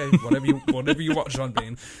 okay, whatever you want, Sean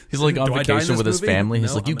Bean. He's like on Do I die in vacation this with his movie? family. He's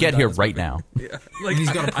No, like, you I'm get gonna die here in this right movie. now. Yeah, like He's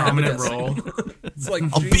got a prominent role. It's like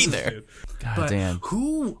I'll be Jesus, there. dude. God But damn.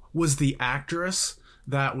 who was the actress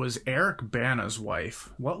that was Eric Bana's wife?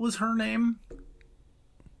 What was her name?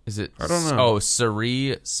 Is it? I don't know. Oh,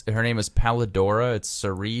 Sari. Her name is Palidora. It's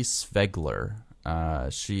Sari Svegler.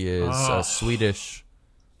 She is a Swedish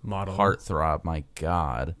Model. heartthrob. My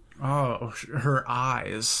God. Oh, her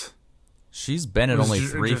eyes. She's been in Was only ju-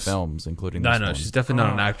 3 just- films, including No, this no, one. she's definitely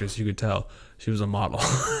not an actress. You could tell she was a model.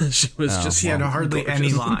 She was just. She had hardly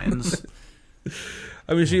any lines.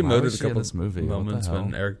 I mean, she Why was emoted a she in couple this movie? What the moments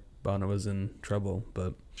when hell? Eric Bana was in trouble,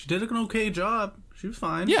 but She did an okay job. She was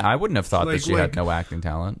fine. Yeah, I wouldn't have thought that Like- she like- had no acting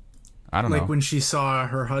talent. I don't Like know. when she saw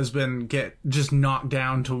her husband get just knocked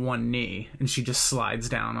down to one knee and she just slides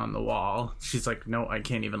down on the wall. She's like, no, I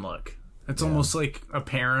can't even look. It's almost like a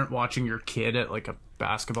parent watching your kid at like a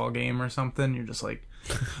basketball game or something. You're just like,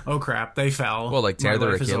 oh crap, they fell. Well, like tear My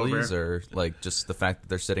their life is Achilles, over. or like just the fact that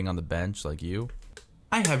they're sitting on the bench, like you.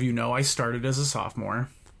 I have you know, I started as a sophomore.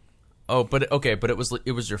 Oh, but okay, but it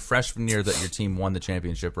was your freshman year that your team won the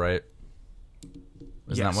championship, right? Isn't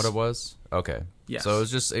Yes. that what it was? Okay. Yes. So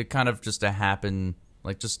it kind of just a happen,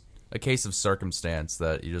 like just a case of circumstance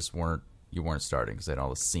that you weren't starting because they had all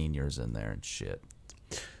the seniors in there and shit.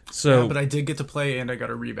 so But I did get to play and I got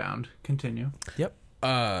a rebound. Continue. Yep. You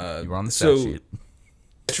were on the so stat sheet.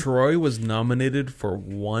 Troy was nominated for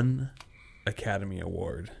 1 Academy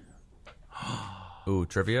Award. Ooh,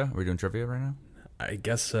 trivia? Are we doing trivia right now? I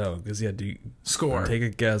guess so, because yeah, do you Score. take a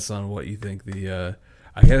guess on what you think the?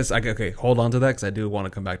 I guess okay. Hold on to that because I do want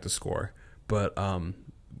to come back to score. But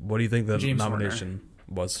what do you think the James nomination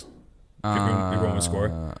was? You're going with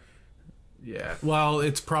score. Yeah. Well,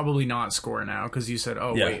 it's probably not score now because you said,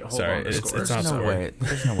 oh, Yeah, wait, hold sorry, on to it's score. not There's no score. way.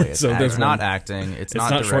 There's no way. It's, So there's not one. acting. It's It's not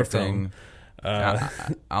not short directing.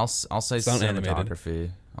 film. I'll say not animated.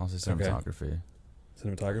 cinematography. I'll say cinematography.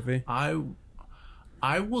 Cinematography.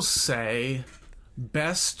 I will say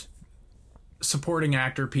best supporting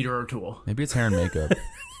actor Peter O'Toole. Maybe it's hair and makeup.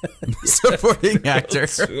 Supporting actor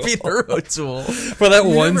Peter O'Toole. For that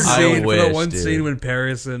one never know. scene, I for that wish, one dude. scene when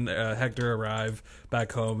Paris and Hector arrive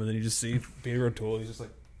back home, and then you just see Peter O'Toole. He's just like,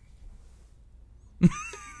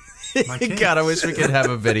 My kid. God, I wish we could have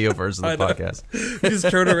a video version of the I know. podcast. he just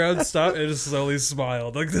turned around, stopped, and just slowly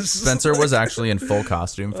smiled. Like this. Is Spencer was actually in full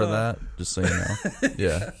costume for that, just so you know.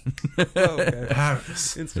 Yeah. okay.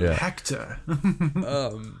 Paris. Yeah. Hector.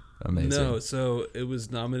 Amazing. No, so it was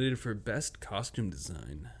nominated for best costume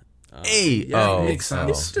design. Hey! Yeah, oh, makes sense.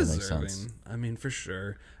 It's that makes deserving. sense. I mean, for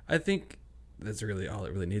sure. I think that's really all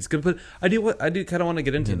it really needs. But I do kind of want to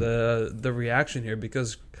get into the reaction here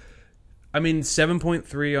because, I mean,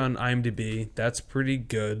 7.3 on IMDb, that's pretty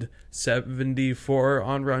good. 74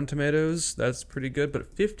 on Rotten Tomatoes, that's pretty good.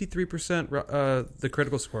 But 53% the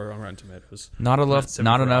critical score on Rotten Tomatoes. Not enough. 74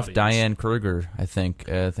 Not enough. audience. Diane Kruger. I think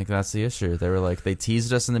that's the issue. They were like they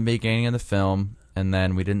teased us in the beginning of the film, and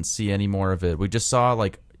then we didn't see any more of it. We just saw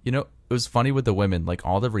it was funny with the women, like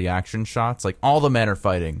all the reaction shots, like all the men are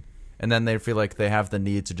fighting, and then they feel like they have the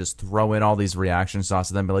need to just throw in all these reaction shots,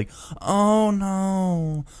 and then be like, "Oh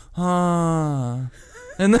no,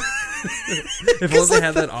 And then, If only they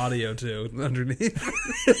had that audio too underneath.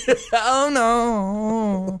 oh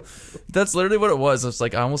no, that's literally what it was. It's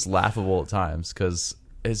like almost laughable at times because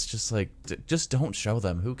it's just like, just don't show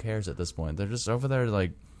them. Who cares at this point? They're just over there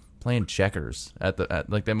like playing checkers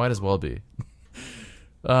like they might as well be.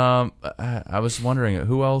 I was wondering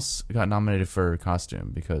who else got nominated for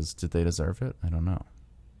costume because did they deserve it? I don't know.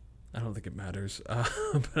 I don't think it matters.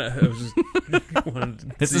 But I was just wanted to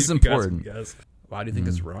This see is if you guys important. could guess. Why do you think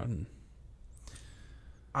it's rotten?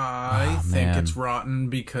 I Oh, think man. it's rotten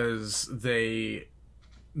because the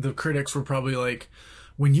critics were probably like,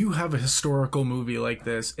 when you have a historical movie like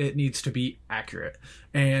this, it needs to be accurate.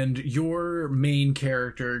 And your main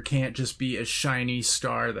character can't just be a shiny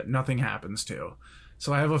star that nothing happens to.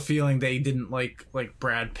 So I have a feeling they didn't like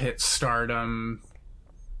Brad Pitt's stardom,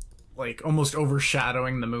 like almost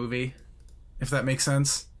overshadowing the movie, if that makes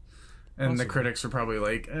sense. And the critics were probably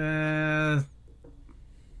like,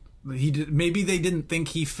 maybe they didn't think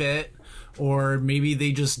he fit, or maybe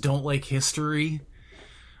they just don't like history.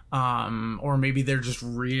 Or maybe they're just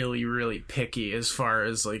really, really picky as far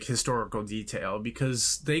as like historical detail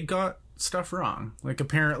because they got stuff wrong. Like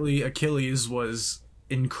apparently Achilles was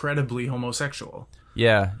incredibly homosexual.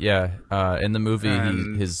 Yeah. In the movie,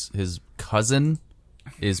 And- his cousin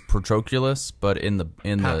is Patroclus, but in the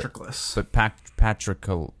Patroclus. but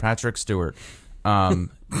Patrick Stewart.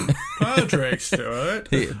 Patrick Stewart.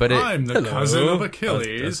 But I'm the cousin of That's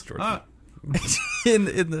Achilles. George.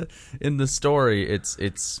 in the story, it's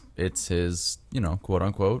his quote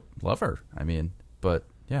unquote lover. I mean, but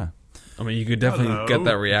yeah. I mean, you could definitely Hello. get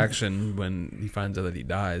that reaction when he finds out that he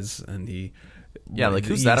dies, and Like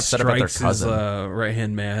who's he that upset about their strikes his, cousin? right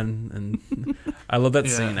hand man, and I love that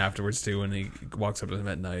Yeah. scene afterwards too when he walks up to him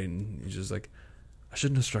at night and he's just like, "I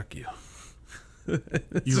shouldn't have struck you."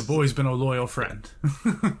 You've always been a loyal friend.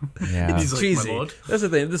 Yeah. He's like, Cheesy. my lord. That's the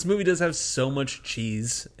thing. This movie does have so much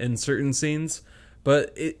cheese in certain scenes,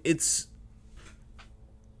 but it's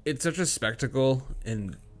such a spectacle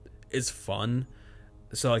and it's fun.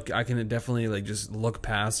 So like I can definitely like just look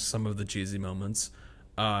past some of the cheesy moments.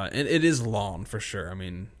 And it is long for sure. I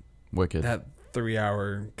mean, Wicked. that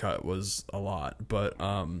 3-hour cut was a lot, but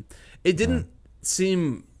it didn't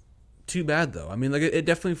seem too bad though. I mean, like it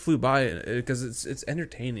definitely flew by because it's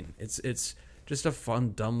entertaining. It's just a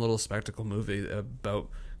fun, dumb little spectacle movie about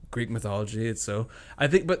Greek mythology. It's so I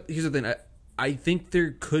think, but here's the thing. I think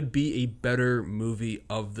there could be a better movie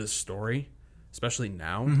of this story, especially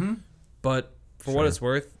now. Mm-hmm. But for what it's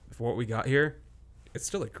worth, for what we got here, it's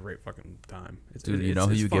still a great fucking time. Dude, you know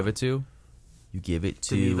who you give it to? You give it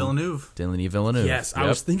to Denis Villeneuve. Denis Villeneuve. Yes, I Yep.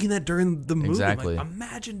 was thinking that during the movie. Exactly. Like,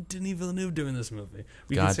 imagine Denis Villeneuve doing this movie.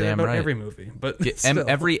 We can say that Goddamn about right. every movie, but And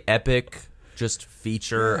every epic just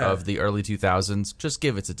feature Yeah. of the early 2000s, just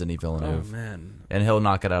give it to Denis oh Villeneuve, man, and he'll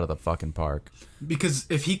knock it out of the fucking park. Because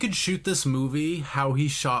if he could shoot this movie, how he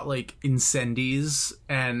shot like Incendies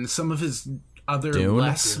and some of his other Dune?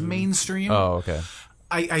 less mainstream, Oh, okay.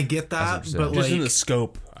 I get that, That's what but you're just like in the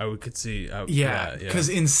scope, I could see. yeah, because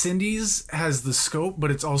Incendies has the scope,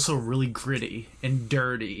 but it's also really gritty and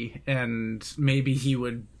dirty, and maybe he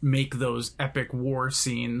would make those epic war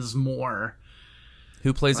scenes more.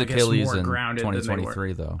 Who plays I guess Achilles more in grounded than they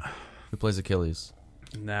 2023 though? Who plays Achilles?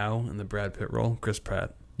 now in the Brad Pitt role, Chris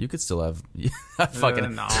Pratt. You could still have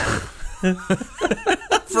fucking No.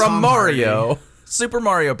 from Tom Mario, Super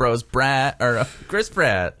Mario Bros. Chris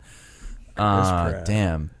Pratt. Pratt.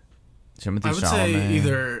 Damn. Timothy I would Chalamet. say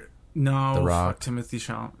either no, The Rock. fuck Timothy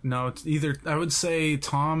Chalamet. No, it's either I would say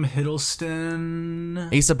Tom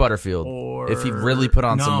Hiddleston Asa Butterfield. or if he really put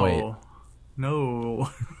on some weight. No,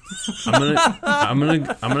 I'm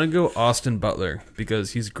gonna go Austin Butler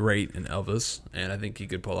because he's great in Elvis, and I think he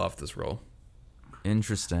could pull off this role.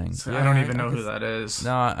 Interesting. I don't even know who that is.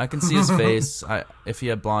 No, I can see his face. If he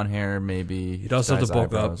had blonde hair, maybe He'd also have to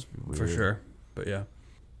bulk up Weird. for sure. But yeah,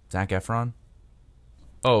 Zac Efron.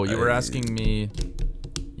 Oh, you were asking me.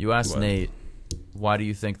 You asked What? Nate, why do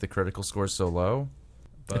you think the critical score is so low?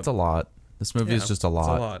 But- It's a lot. This movie is Yeah, just a it's a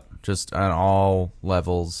lot. lot. Just on all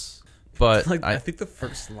levels. But like I I think the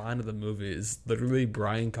first line of the movie is literally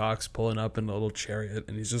Brian Cox pulling up in a little chariot,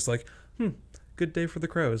 and he's just like, "Good day for the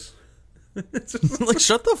crows." It's just like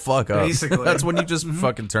shut the fuck up. Basically. That's when you just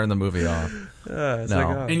fucking turn the movie off. it's No.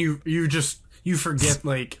 like, oh. And you forget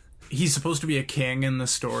like he's supposed to be a king in the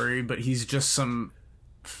story, but he's just some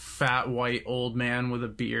fat white old man with a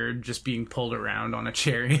beard just being pulled around on a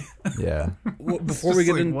chariot. Yeah. Well, just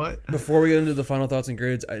like, what? before we get into the final thoughts and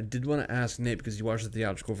grades, I did want to ask Nate because you watched the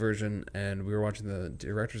theatrical version and we were watching the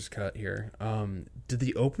director's cut here. Did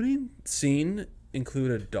the opening scene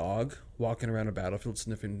include a dog walking around a battlefield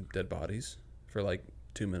sniffing dead bodies for like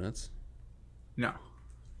 2 minutes. No.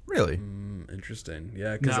 Really? Interesting.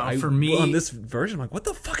 Yeah, because No, for me- on this version, I'm like, what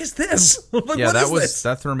the fuck is this? I'm like, Yeah, what that is was this?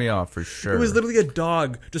 that threw me off for sure. It was literally a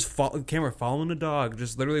dog, just camera following a dog,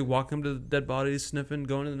 just literally walking to the dead bodies, sniffing,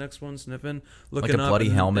 going to the next one, sniffing, looking a up, bloody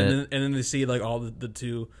and, helmet. and then they see like all the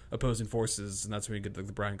two opposing forces, and that's when you get like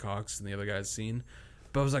the Brian Cox and the other guy's scene.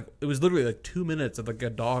 But I was like, it was literally like 2 minutes of like a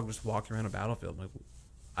dog just walking around a battlefield. I'm like,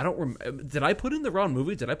 I don't remember. Did I put in the wrong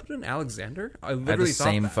movie? Did I put in Alexander? I I had the literally thought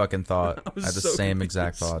same that. fucking thought. I was had the so same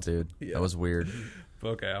exact confused. thought, dude. Yeah. That was weird.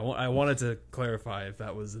 Okay, I wanted to clarify if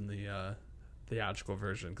that was in the theatrical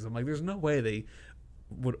version, because I'm like, there's no way they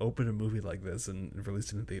would open a movie like this and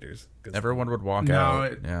release it in theaters. 'Cause Everyone would walk No,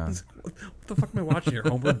 out. it- Yeah. what the fuck am I watching here?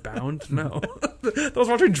 Homeward Bound? No. I was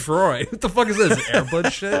watching Troy. What the fuck is this? Air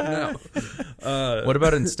Bud shit? No. What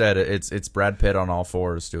about instead? It's Brad Pitt on all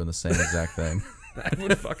fours doing the same exact thing. I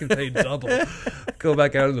would fucking pay double. Go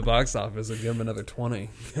back out of the box office and give him another 20.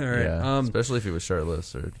 All right. Yeah. Especially if he was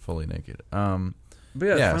shirtless or fully naked. But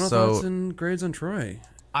yeah, yeah, final so- thoughts and grades on Troy.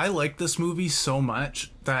 I like this movie so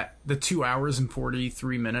much that the 2 hours and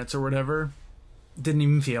 43 minutes or whatever didn't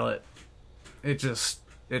even feel it. It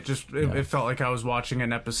felt like I was watching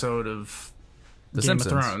an episode of The Game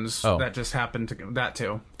Simpsons. of Thrones. Oh. That just happened to that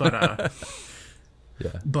too. But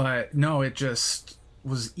Yeah. but no, it just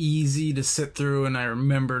was easy to sit through, and I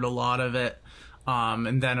remembered a lot of it.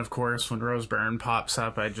 And then of course when Rose Byrne pops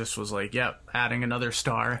up, I just was like, yep, adding another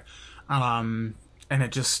star. And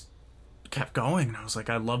it just kept going, and I was like,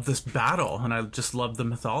 I love this battle, and I just love the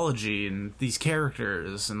mythology and these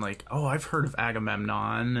characters, and like, oh, I've heard of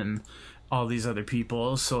Agamemnon and all these other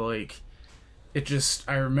people. So like, it just,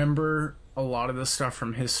 I remember a lot of the stuff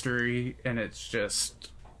from history, and it's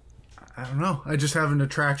just, I don't know, I just have an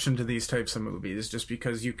attraction to these types of movies just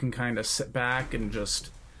because you can kind of sit back and just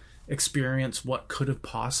experience what could have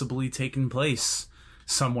possibly taken place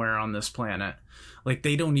somewhere on this planet. Like,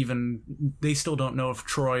 they still don't know if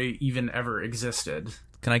Troy even ever existed.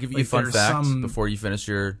 Can I give you a Like, fun there's fact some- before you finish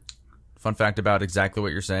your fun fact about exactly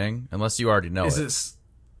what you're saying? Unless you already know it.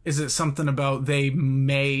 Is it something about they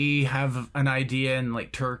may have an idea in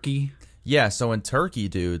like Turkey? Yeah, so in Turkey,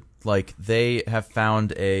 dude, like they have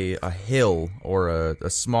found a hill or a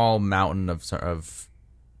small mountain of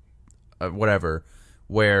whatever,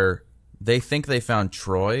 where they think they found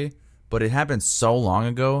Troy, but it happened so long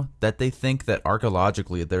ago that they think that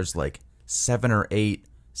archaeologically there's like 7 or 8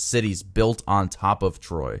 cities built on top of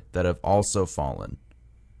Troy that have also fallen.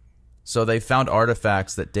 So they found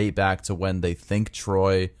artifacts that date back to when they think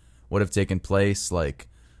Troy would have taken place, like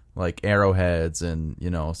arrowheads and, you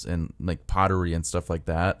know, and like pottery and stuff like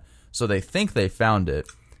that. So they think they found it.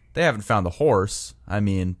 They haven't found the horse. I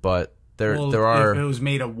mean, but there are. If it was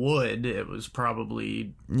made of wood, it was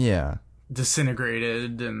probably Yeah.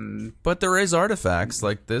 disintegrated, and But there is artifacts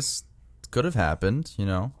like this could have happened, you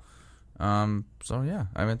know. So yeah,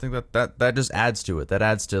 I mean, I think that just adds to it. That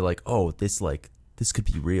adds to like, oh, this could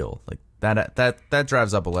be real. Like that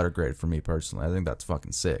drives up a letter grade for me personally. I think that's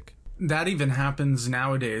fucking sick. that even happens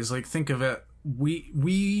nowadays. Like, think of it.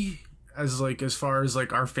 We as far as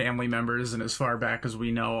like our family members and as far back as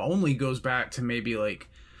we know, only goes back to maybe like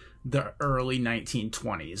the early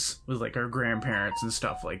 1920s with like our grandparents and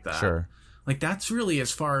stuff like that. Sure. Like, that's really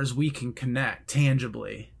as far as we can connect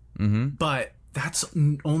tangibly. Mm-hmm. But that's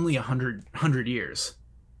only 100 years.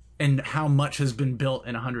 And how much has been built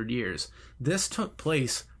in 100 years? This took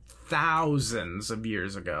place thousands of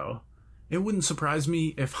years ago. It wouldn't surprise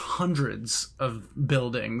me if hundreds of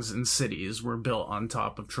buildings and cities were built on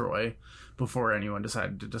top of Troy before anyone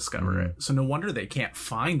decided to discover it. So no wonder they can't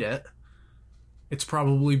find it. It's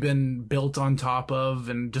probably been built on top of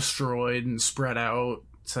and destroyed and spread out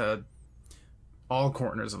to all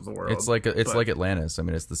corners of the world. It's like But- like Atlantis. I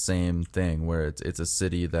mean, it's the same thing where it's a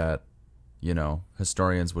city that, you know,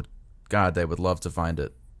 historians they would love to find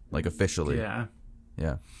it, like officially. Yeah.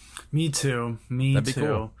 Yeah. Me too. Me That'd be too.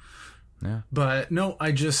 cool. Yeah. But no, I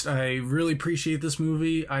really appreciate this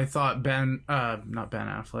movie. I thought not Ben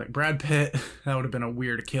Affleck, Brad Pitt, that would have been a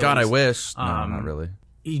weird Achilles. God, I wish. No, not really.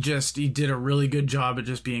 He did a really good job at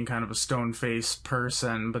just being kind of a stone-faced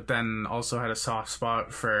person, but then also had a soft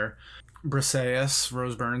spot for Briseis,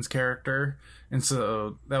 Rose Byrne's character. And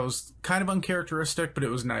so that was kind of uncharacteristic, but it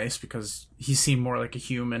was nice because he seemed more like a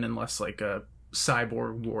human and less like a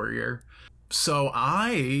cyborg warrior. So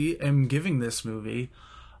I am giving this movie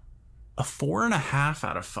a 4.5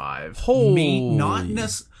 out of 5. Holy.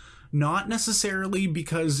 Not necessarily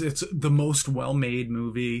because it's the most well-made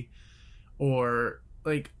movie or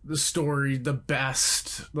like the story the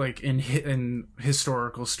best like in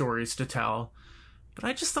historical stories to tell, but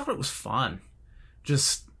I just thought it was fun.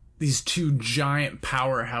 Just these two giant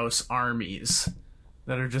powerhouse armies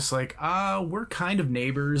that are just like, we're kind of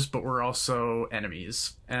neighbors, but we're also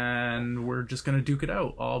enemies. And we're just going to duke it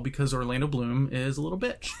out, all because Orlando Bloom is a little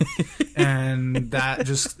bitch. And that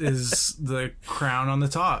just is the crown on the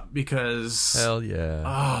top, because... Hell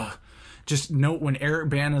yeah. Just note when Eric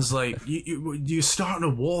Bana's like, you're starting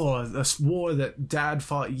a war that Dad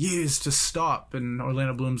fought years to stop. And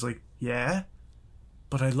Orlando Bloom's like, yeah,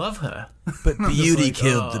 but I love her. But beauty like,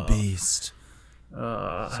 killed the beast.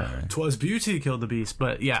 Sorry. 'Twas beauty killed the beast.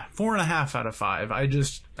 But yeah, 4.5 out of 5. I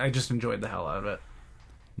just enjoyed the hell out of it.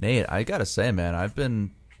 Nate, I gotta say, man, I've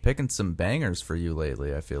been picking some bangers for you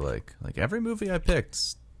lately. I feel like every movie I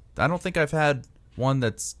picked, I don't think I've had one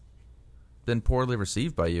that's been poorly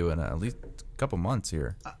received by you in at least a couple months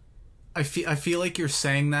here. I feel like you're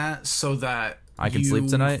saying that so that I can sleep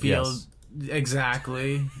tonight. Yes,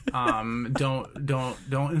 exactly.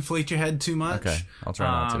 Don't inflate your head too much. Okay, I'll try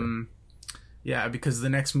not to. Yeah, because the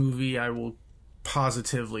next movie I will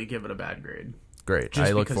positively give it a bad grade. Great.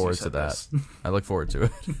 Just I look because forward you to said that. this. I look forward to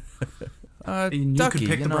it. And you Ducky, could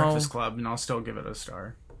pick you The know, Breakfast Club, and I'll still give it a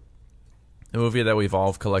star. a movie that we've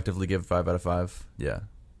all collectively give 5 out of 5. Yeah.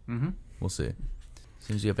 Mm-hmm. We'll see.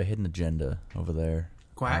 Seems you have a hidden agenda over there.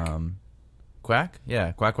 Quack? Quack?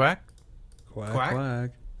 Yeah, quack quack. Quack, Quack?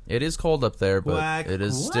 quack. It is cold up there, but Quack, it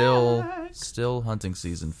is quack. still hunting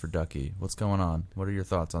season for Ducky. What's going on? What are your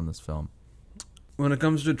thoughts on this film? When it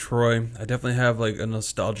comes to Troy, I definitely have like a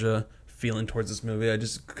nostalgia feeling towards this movie. I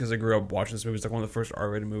just, because I grew up watching this movie, it's like one of the first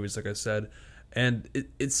R-rated movies, like I said, and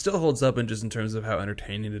it still holds up in just in terms of how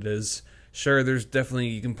entertaining it is. Sure, there's definitely,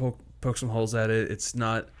 you can poke some holes at it. It's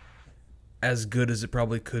not as good as it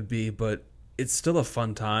probably could be, but it's still a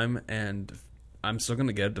fun time, and I'm still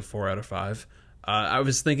gonna get it to 4 out of 5. I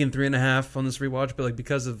was thinking 3.5 on this rewatch, but like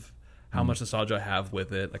because of how much nostalgia I have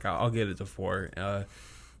with it, like I'll get it to 4.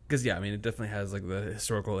 Because yeah, I mean, it definitely has like the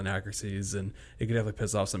historical inaccuracies, and it could definitely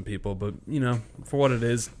piss off some people. But you know, for what it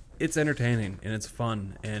is, it's entertaining and it's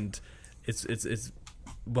fun, and it's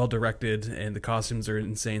well directed, and the costumes are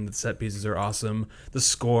insane. The set pieces are awesome. The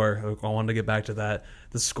score, I wanted to get back to that.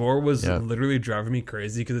 The score was literally driving me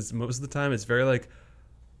crazy because most of the time it's very like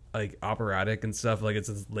operatic and stuff. Like it's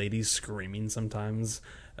this lady screaming sometimes.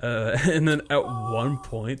 And then at one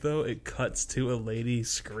point though, it cuts to a lady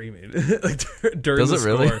screaming like during the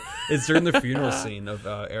score. Really? It's during the funeral scene of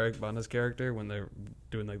Eric Bana's character when they're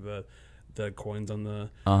doing like the coins on the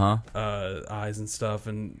eyes and stuff,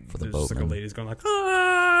 and there's just like a lady's going like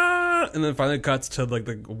ah! And then finally it cuts to like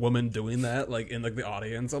the woman doing that like in like the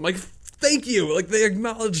audience. I'm like, thank you, like they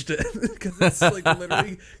acknowledged it because it's like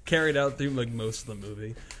literally carried out through like most of the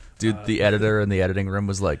movie. Dude, the editor in the editing room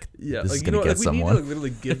was like, yeah, this like, is going to get we someone. need to like,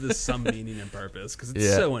 literally give this some meaning and purpose because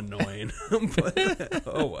it's so annoying. But,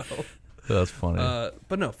 oh well. That's funny.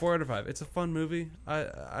 But no, 4 out of 5. It's a fun movie.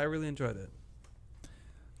 I really enjoyed it.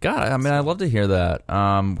 God, I mean, I'd love to hear that.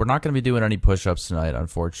 We're not going to be doing any push-ups tonight,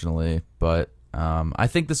 unfortunately, but I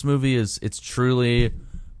think this movie it's truly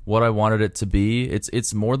what I wanted it to be.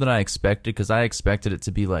 It's more than I expected, because I expected it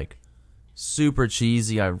to be like super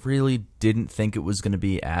cheesy. I really didn't think it was going to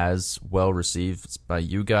be as well received by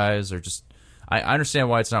you guys, or just I understand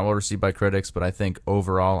why it's not well received by critics, but I think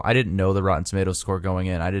overall, I didn't know the Rotten Tomatoes score going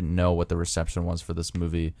in. I didn't know what the reception was for this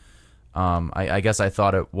movie. I guess I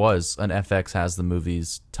thought it was an FX has the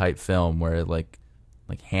movies type film where like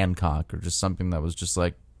Hancock, or just something that was just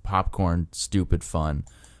like popcorn stupid fun.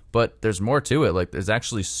 But there's more to it. Like, there's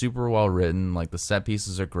actually super well written. Like, the set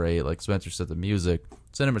pieces are great. Like Spencer said, the music,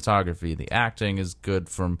 cinematography, the acting is good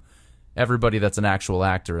from everybody that's an actual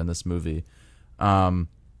actor in this movie. And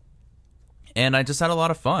I just had a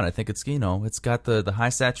lot of fun. I think it's, you know, it's got the high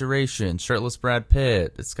saturation, shirtless Brad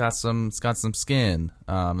Pitt. It's got some skin.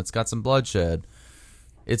 It's got some bloodshed.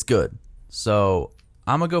 It's good. So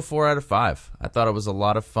I'm gonna go 4 out of 5. I thought it was a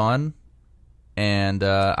lot of fun. And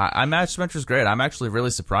I matched Spencer's grade. I'm actually really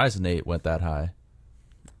surprised Nate went that high.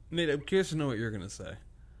 Nate, I'm curious to know what you're going to say.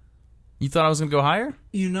 You thought I was going to go higher?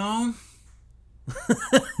 You know?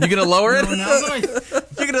 You going to lower it? No.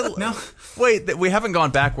 You're gonna, no. Wait, we haven't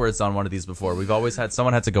gone backwards on one of these before. We've always had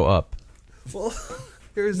someone had to go up. Well,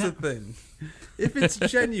 here's the thing. If it's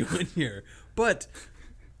genuine here, but...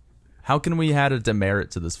 How can we add a demerit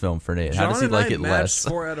to this film for Nate? How John does he and like I it matched less?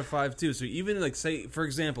 4 out of 5 too. So even like, say for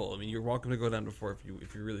example, I mean, you're welcome to go down to 4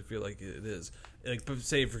 if you really feel like it is. Like, but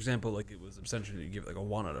say for example, like it was Abstention, you give it like a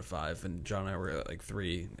 1 out of 5, and John and I were at like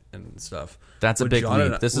 3 and stuff. That's a big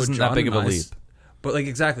leap. This isn't that big of a leap. But like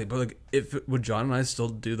exactly, but like would John and I still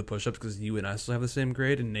do the push-ups because you and I still have the same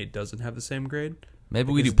grade and Nate doesn't have the same grade?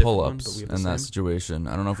 Maybe we do pull-ups in that situation.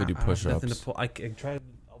 I don't know if we do push-ups.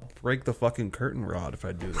 I'll break the fucking curtain rod if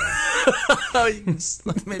I do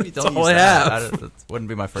that. Maybe don't all use I that. have. That wouldn't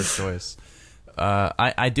be my first choice.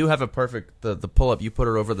 I do have a perfect the pull up. You put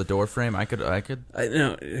it over the door frame. I could. I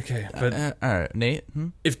know. Okay, but All right, Nate.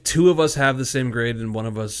 if two of us have the same grade and one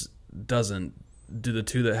of us doesn't, do the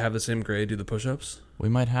two that have the same grade do the push-ups? We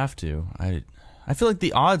might have to. I feel like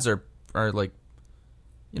the odds are like,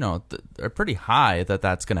 are pretty high that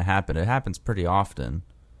that's going to happen. It happens pretty often.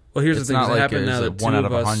 Well, here's It's the thing. not It like happened it's now a that 1 two out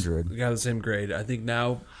of of us 100. got the same grade. I think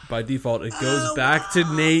now, by default, it goes back to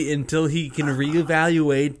Nate until he can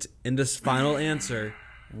reevaluate in this final answer.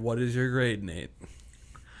 What is your grade, Nate?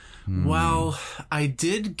 Well, I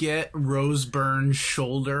did get Roseburn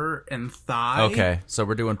shoulder and thigh. Okay, so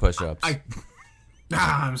we're doing push-ups.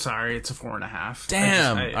 I'm sorry, it's a 4.5.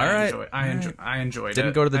 Damn. All right. I enjoyed it.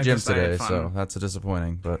 Didn't go to the I gym just- I had today, fun. so that's a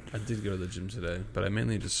disappointing. But I did go to the gym today, but I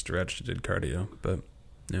mainly just stretched, did cardio. But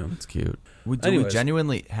no, it's cute. We Anyways.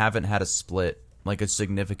 genuinely haven't had a split, like a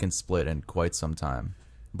significant split, in quite some time.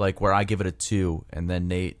 Like where I give it a 2, and then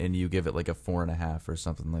Nate and you give it like a 4.5 or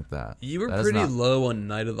something like that. you were That is pretty not- low on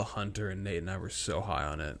Night of the Hunter, and Nate and I were so high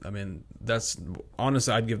on it. I mean, that's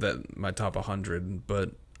honestly, I'd give that my top 100.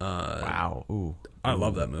 But Wow. Ooh. I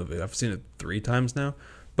love that movie. I've seen it 3 times now.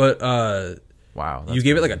 But Wow. you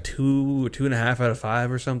gave it like a 2 or 2.5 out of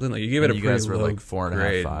 5 or something. Like you gave it And a you pretty guys were low like 4.5,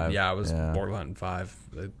 grade. 5. Yeah, I was Yeah. borderline 5.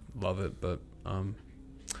 I love it, but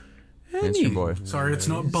It's your boy. Sorry, it's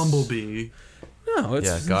not Bumblebee. no, it's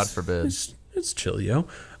Yeah, God forbid. It's chillio.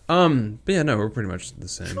 But yeah, no, we're pretty much the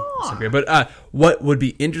same grade. But what would be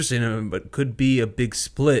interesting, but could be a big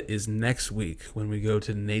split, is next week when we go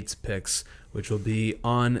to Nate's picks, which will be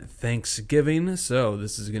on Thanksgiving. So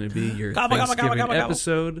this is going to be your Thanksgiving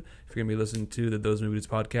episode. If you're going to be listening to the Those Movies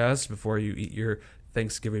podcast before you eat your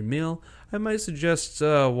Thanksgiving meal, I might suggest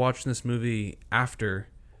watching this movie after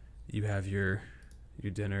you have your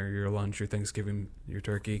dinner, your lunch, your Thanksgiving, your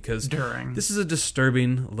turkey, because During. this is a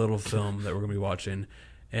disturbing little film that we're going to be watching.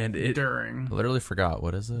 And it During. I literally forgot.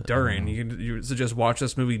 What is it? during you suggest watch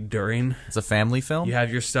this movie during It's a family film? you have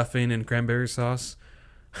your stuffing and cranberry sauce.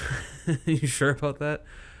 You sure about that?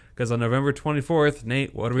 Because on November 24th,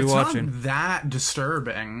 Nate, what are we It's watching? not that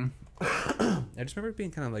disturbing. I just remember it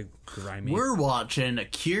being kind of like grimy. We're watching A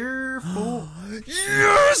Cure for...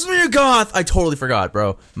 Yes, me a goth! I totally forgot,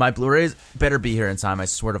 bro. My Blu-rays better be here in time. I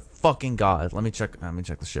swear to fucking God. Let me check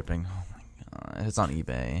the shipping. Oh my God. It's on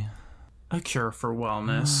eBay. A Cure for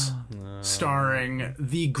Wellness. Starring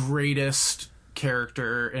the greatest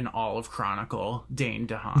character in all of Chronicle, Dane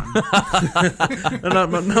DeHaan.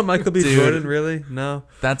 not Michael B. Dude. Jordan, really? No.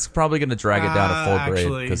 That's probably going to drag it down to full grade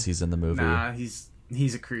actually, because he's in the movie. Nah, he's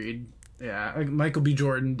a Creed. Yeah, Michael B.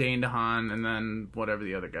 Jordan, Dane DeHaan, and then whatever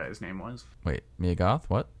the other guy's name was. Wait, Mia Goth?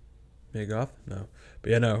 What? Mia Goth? No.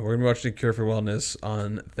 But yeah, no, we're going to watch The Cure for Wellness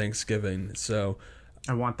on Thanksgiving. So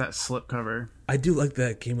I want that slipcover. I do like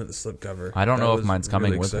that it came with the slipcover. I don't That know if was mine's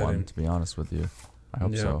coming really with one, exciting. to be honest with you. I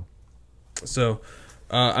hope Yeah. so. So,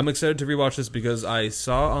 I'm excited to rewatch this because I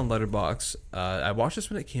saw on Letterboxd. I watched this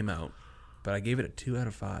when it came out, but I gave it a 2 out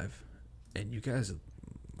of 5, and you guys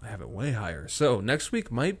have it way higher. So next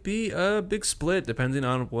week might be a big split, depending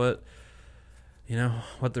on what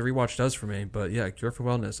the rewatch does for me. But yeah, Cure for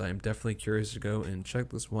Wellness. I am definitely curious to go and check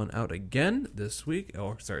this one out again this week.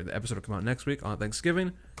 Or sorry, the episode will come out next week on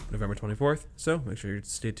Thanksgiving, November 24th. So make sure you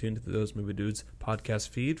stay tuned to the Those Movie Dudes podcast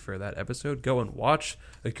feed for that episode. Go and watch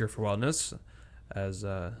A Cure for Wellness, as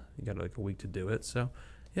you got like a week to do it. So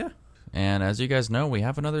yeah. And as you guys know, we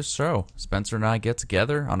have another show. Spencer and I get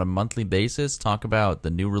together on a monthly basis, talk about the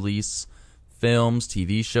new release films,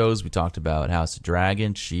 TV shows. We talked about House of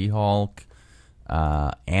Dragon, She-Hulk,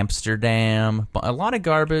 Amsterdam, a lot of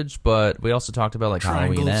garbage, but we also talked about like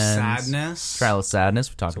Triangle Halloween of Ends, Sadness. Trial of Sadness.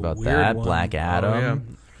 We talked It's a about weird that. one. Black Adam. Oh, yeah.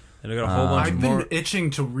 And I got a whole bunch I've more. been itching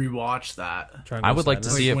to rewatch that. Triangle I of would like to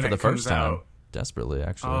Sadness. see it when for the it comes first time. out. Desperately,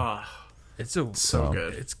 actually. It's so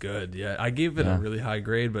good. It's good. Yeah, I gave it Yeah. a really high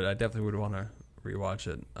grade, but I definitely would want to rewatch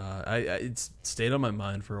it. It's stayed on my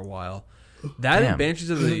mind for a while. That Damn. and Banshees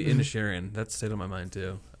of the Inisherin, that stayed on my mind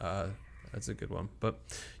too. That's a good one. But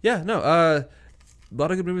yeah, no. A lot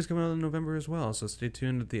of good movies coming out in November as well. So stay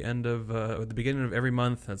tuned at the end of at the beginning of every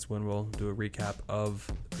month. That's when we'll do a recap of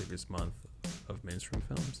the previous month of mainstream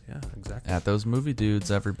films. Yeah, exactly. At those movie dudes,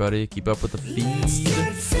 everybody, keep up with the feed. Let's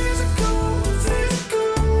get physical.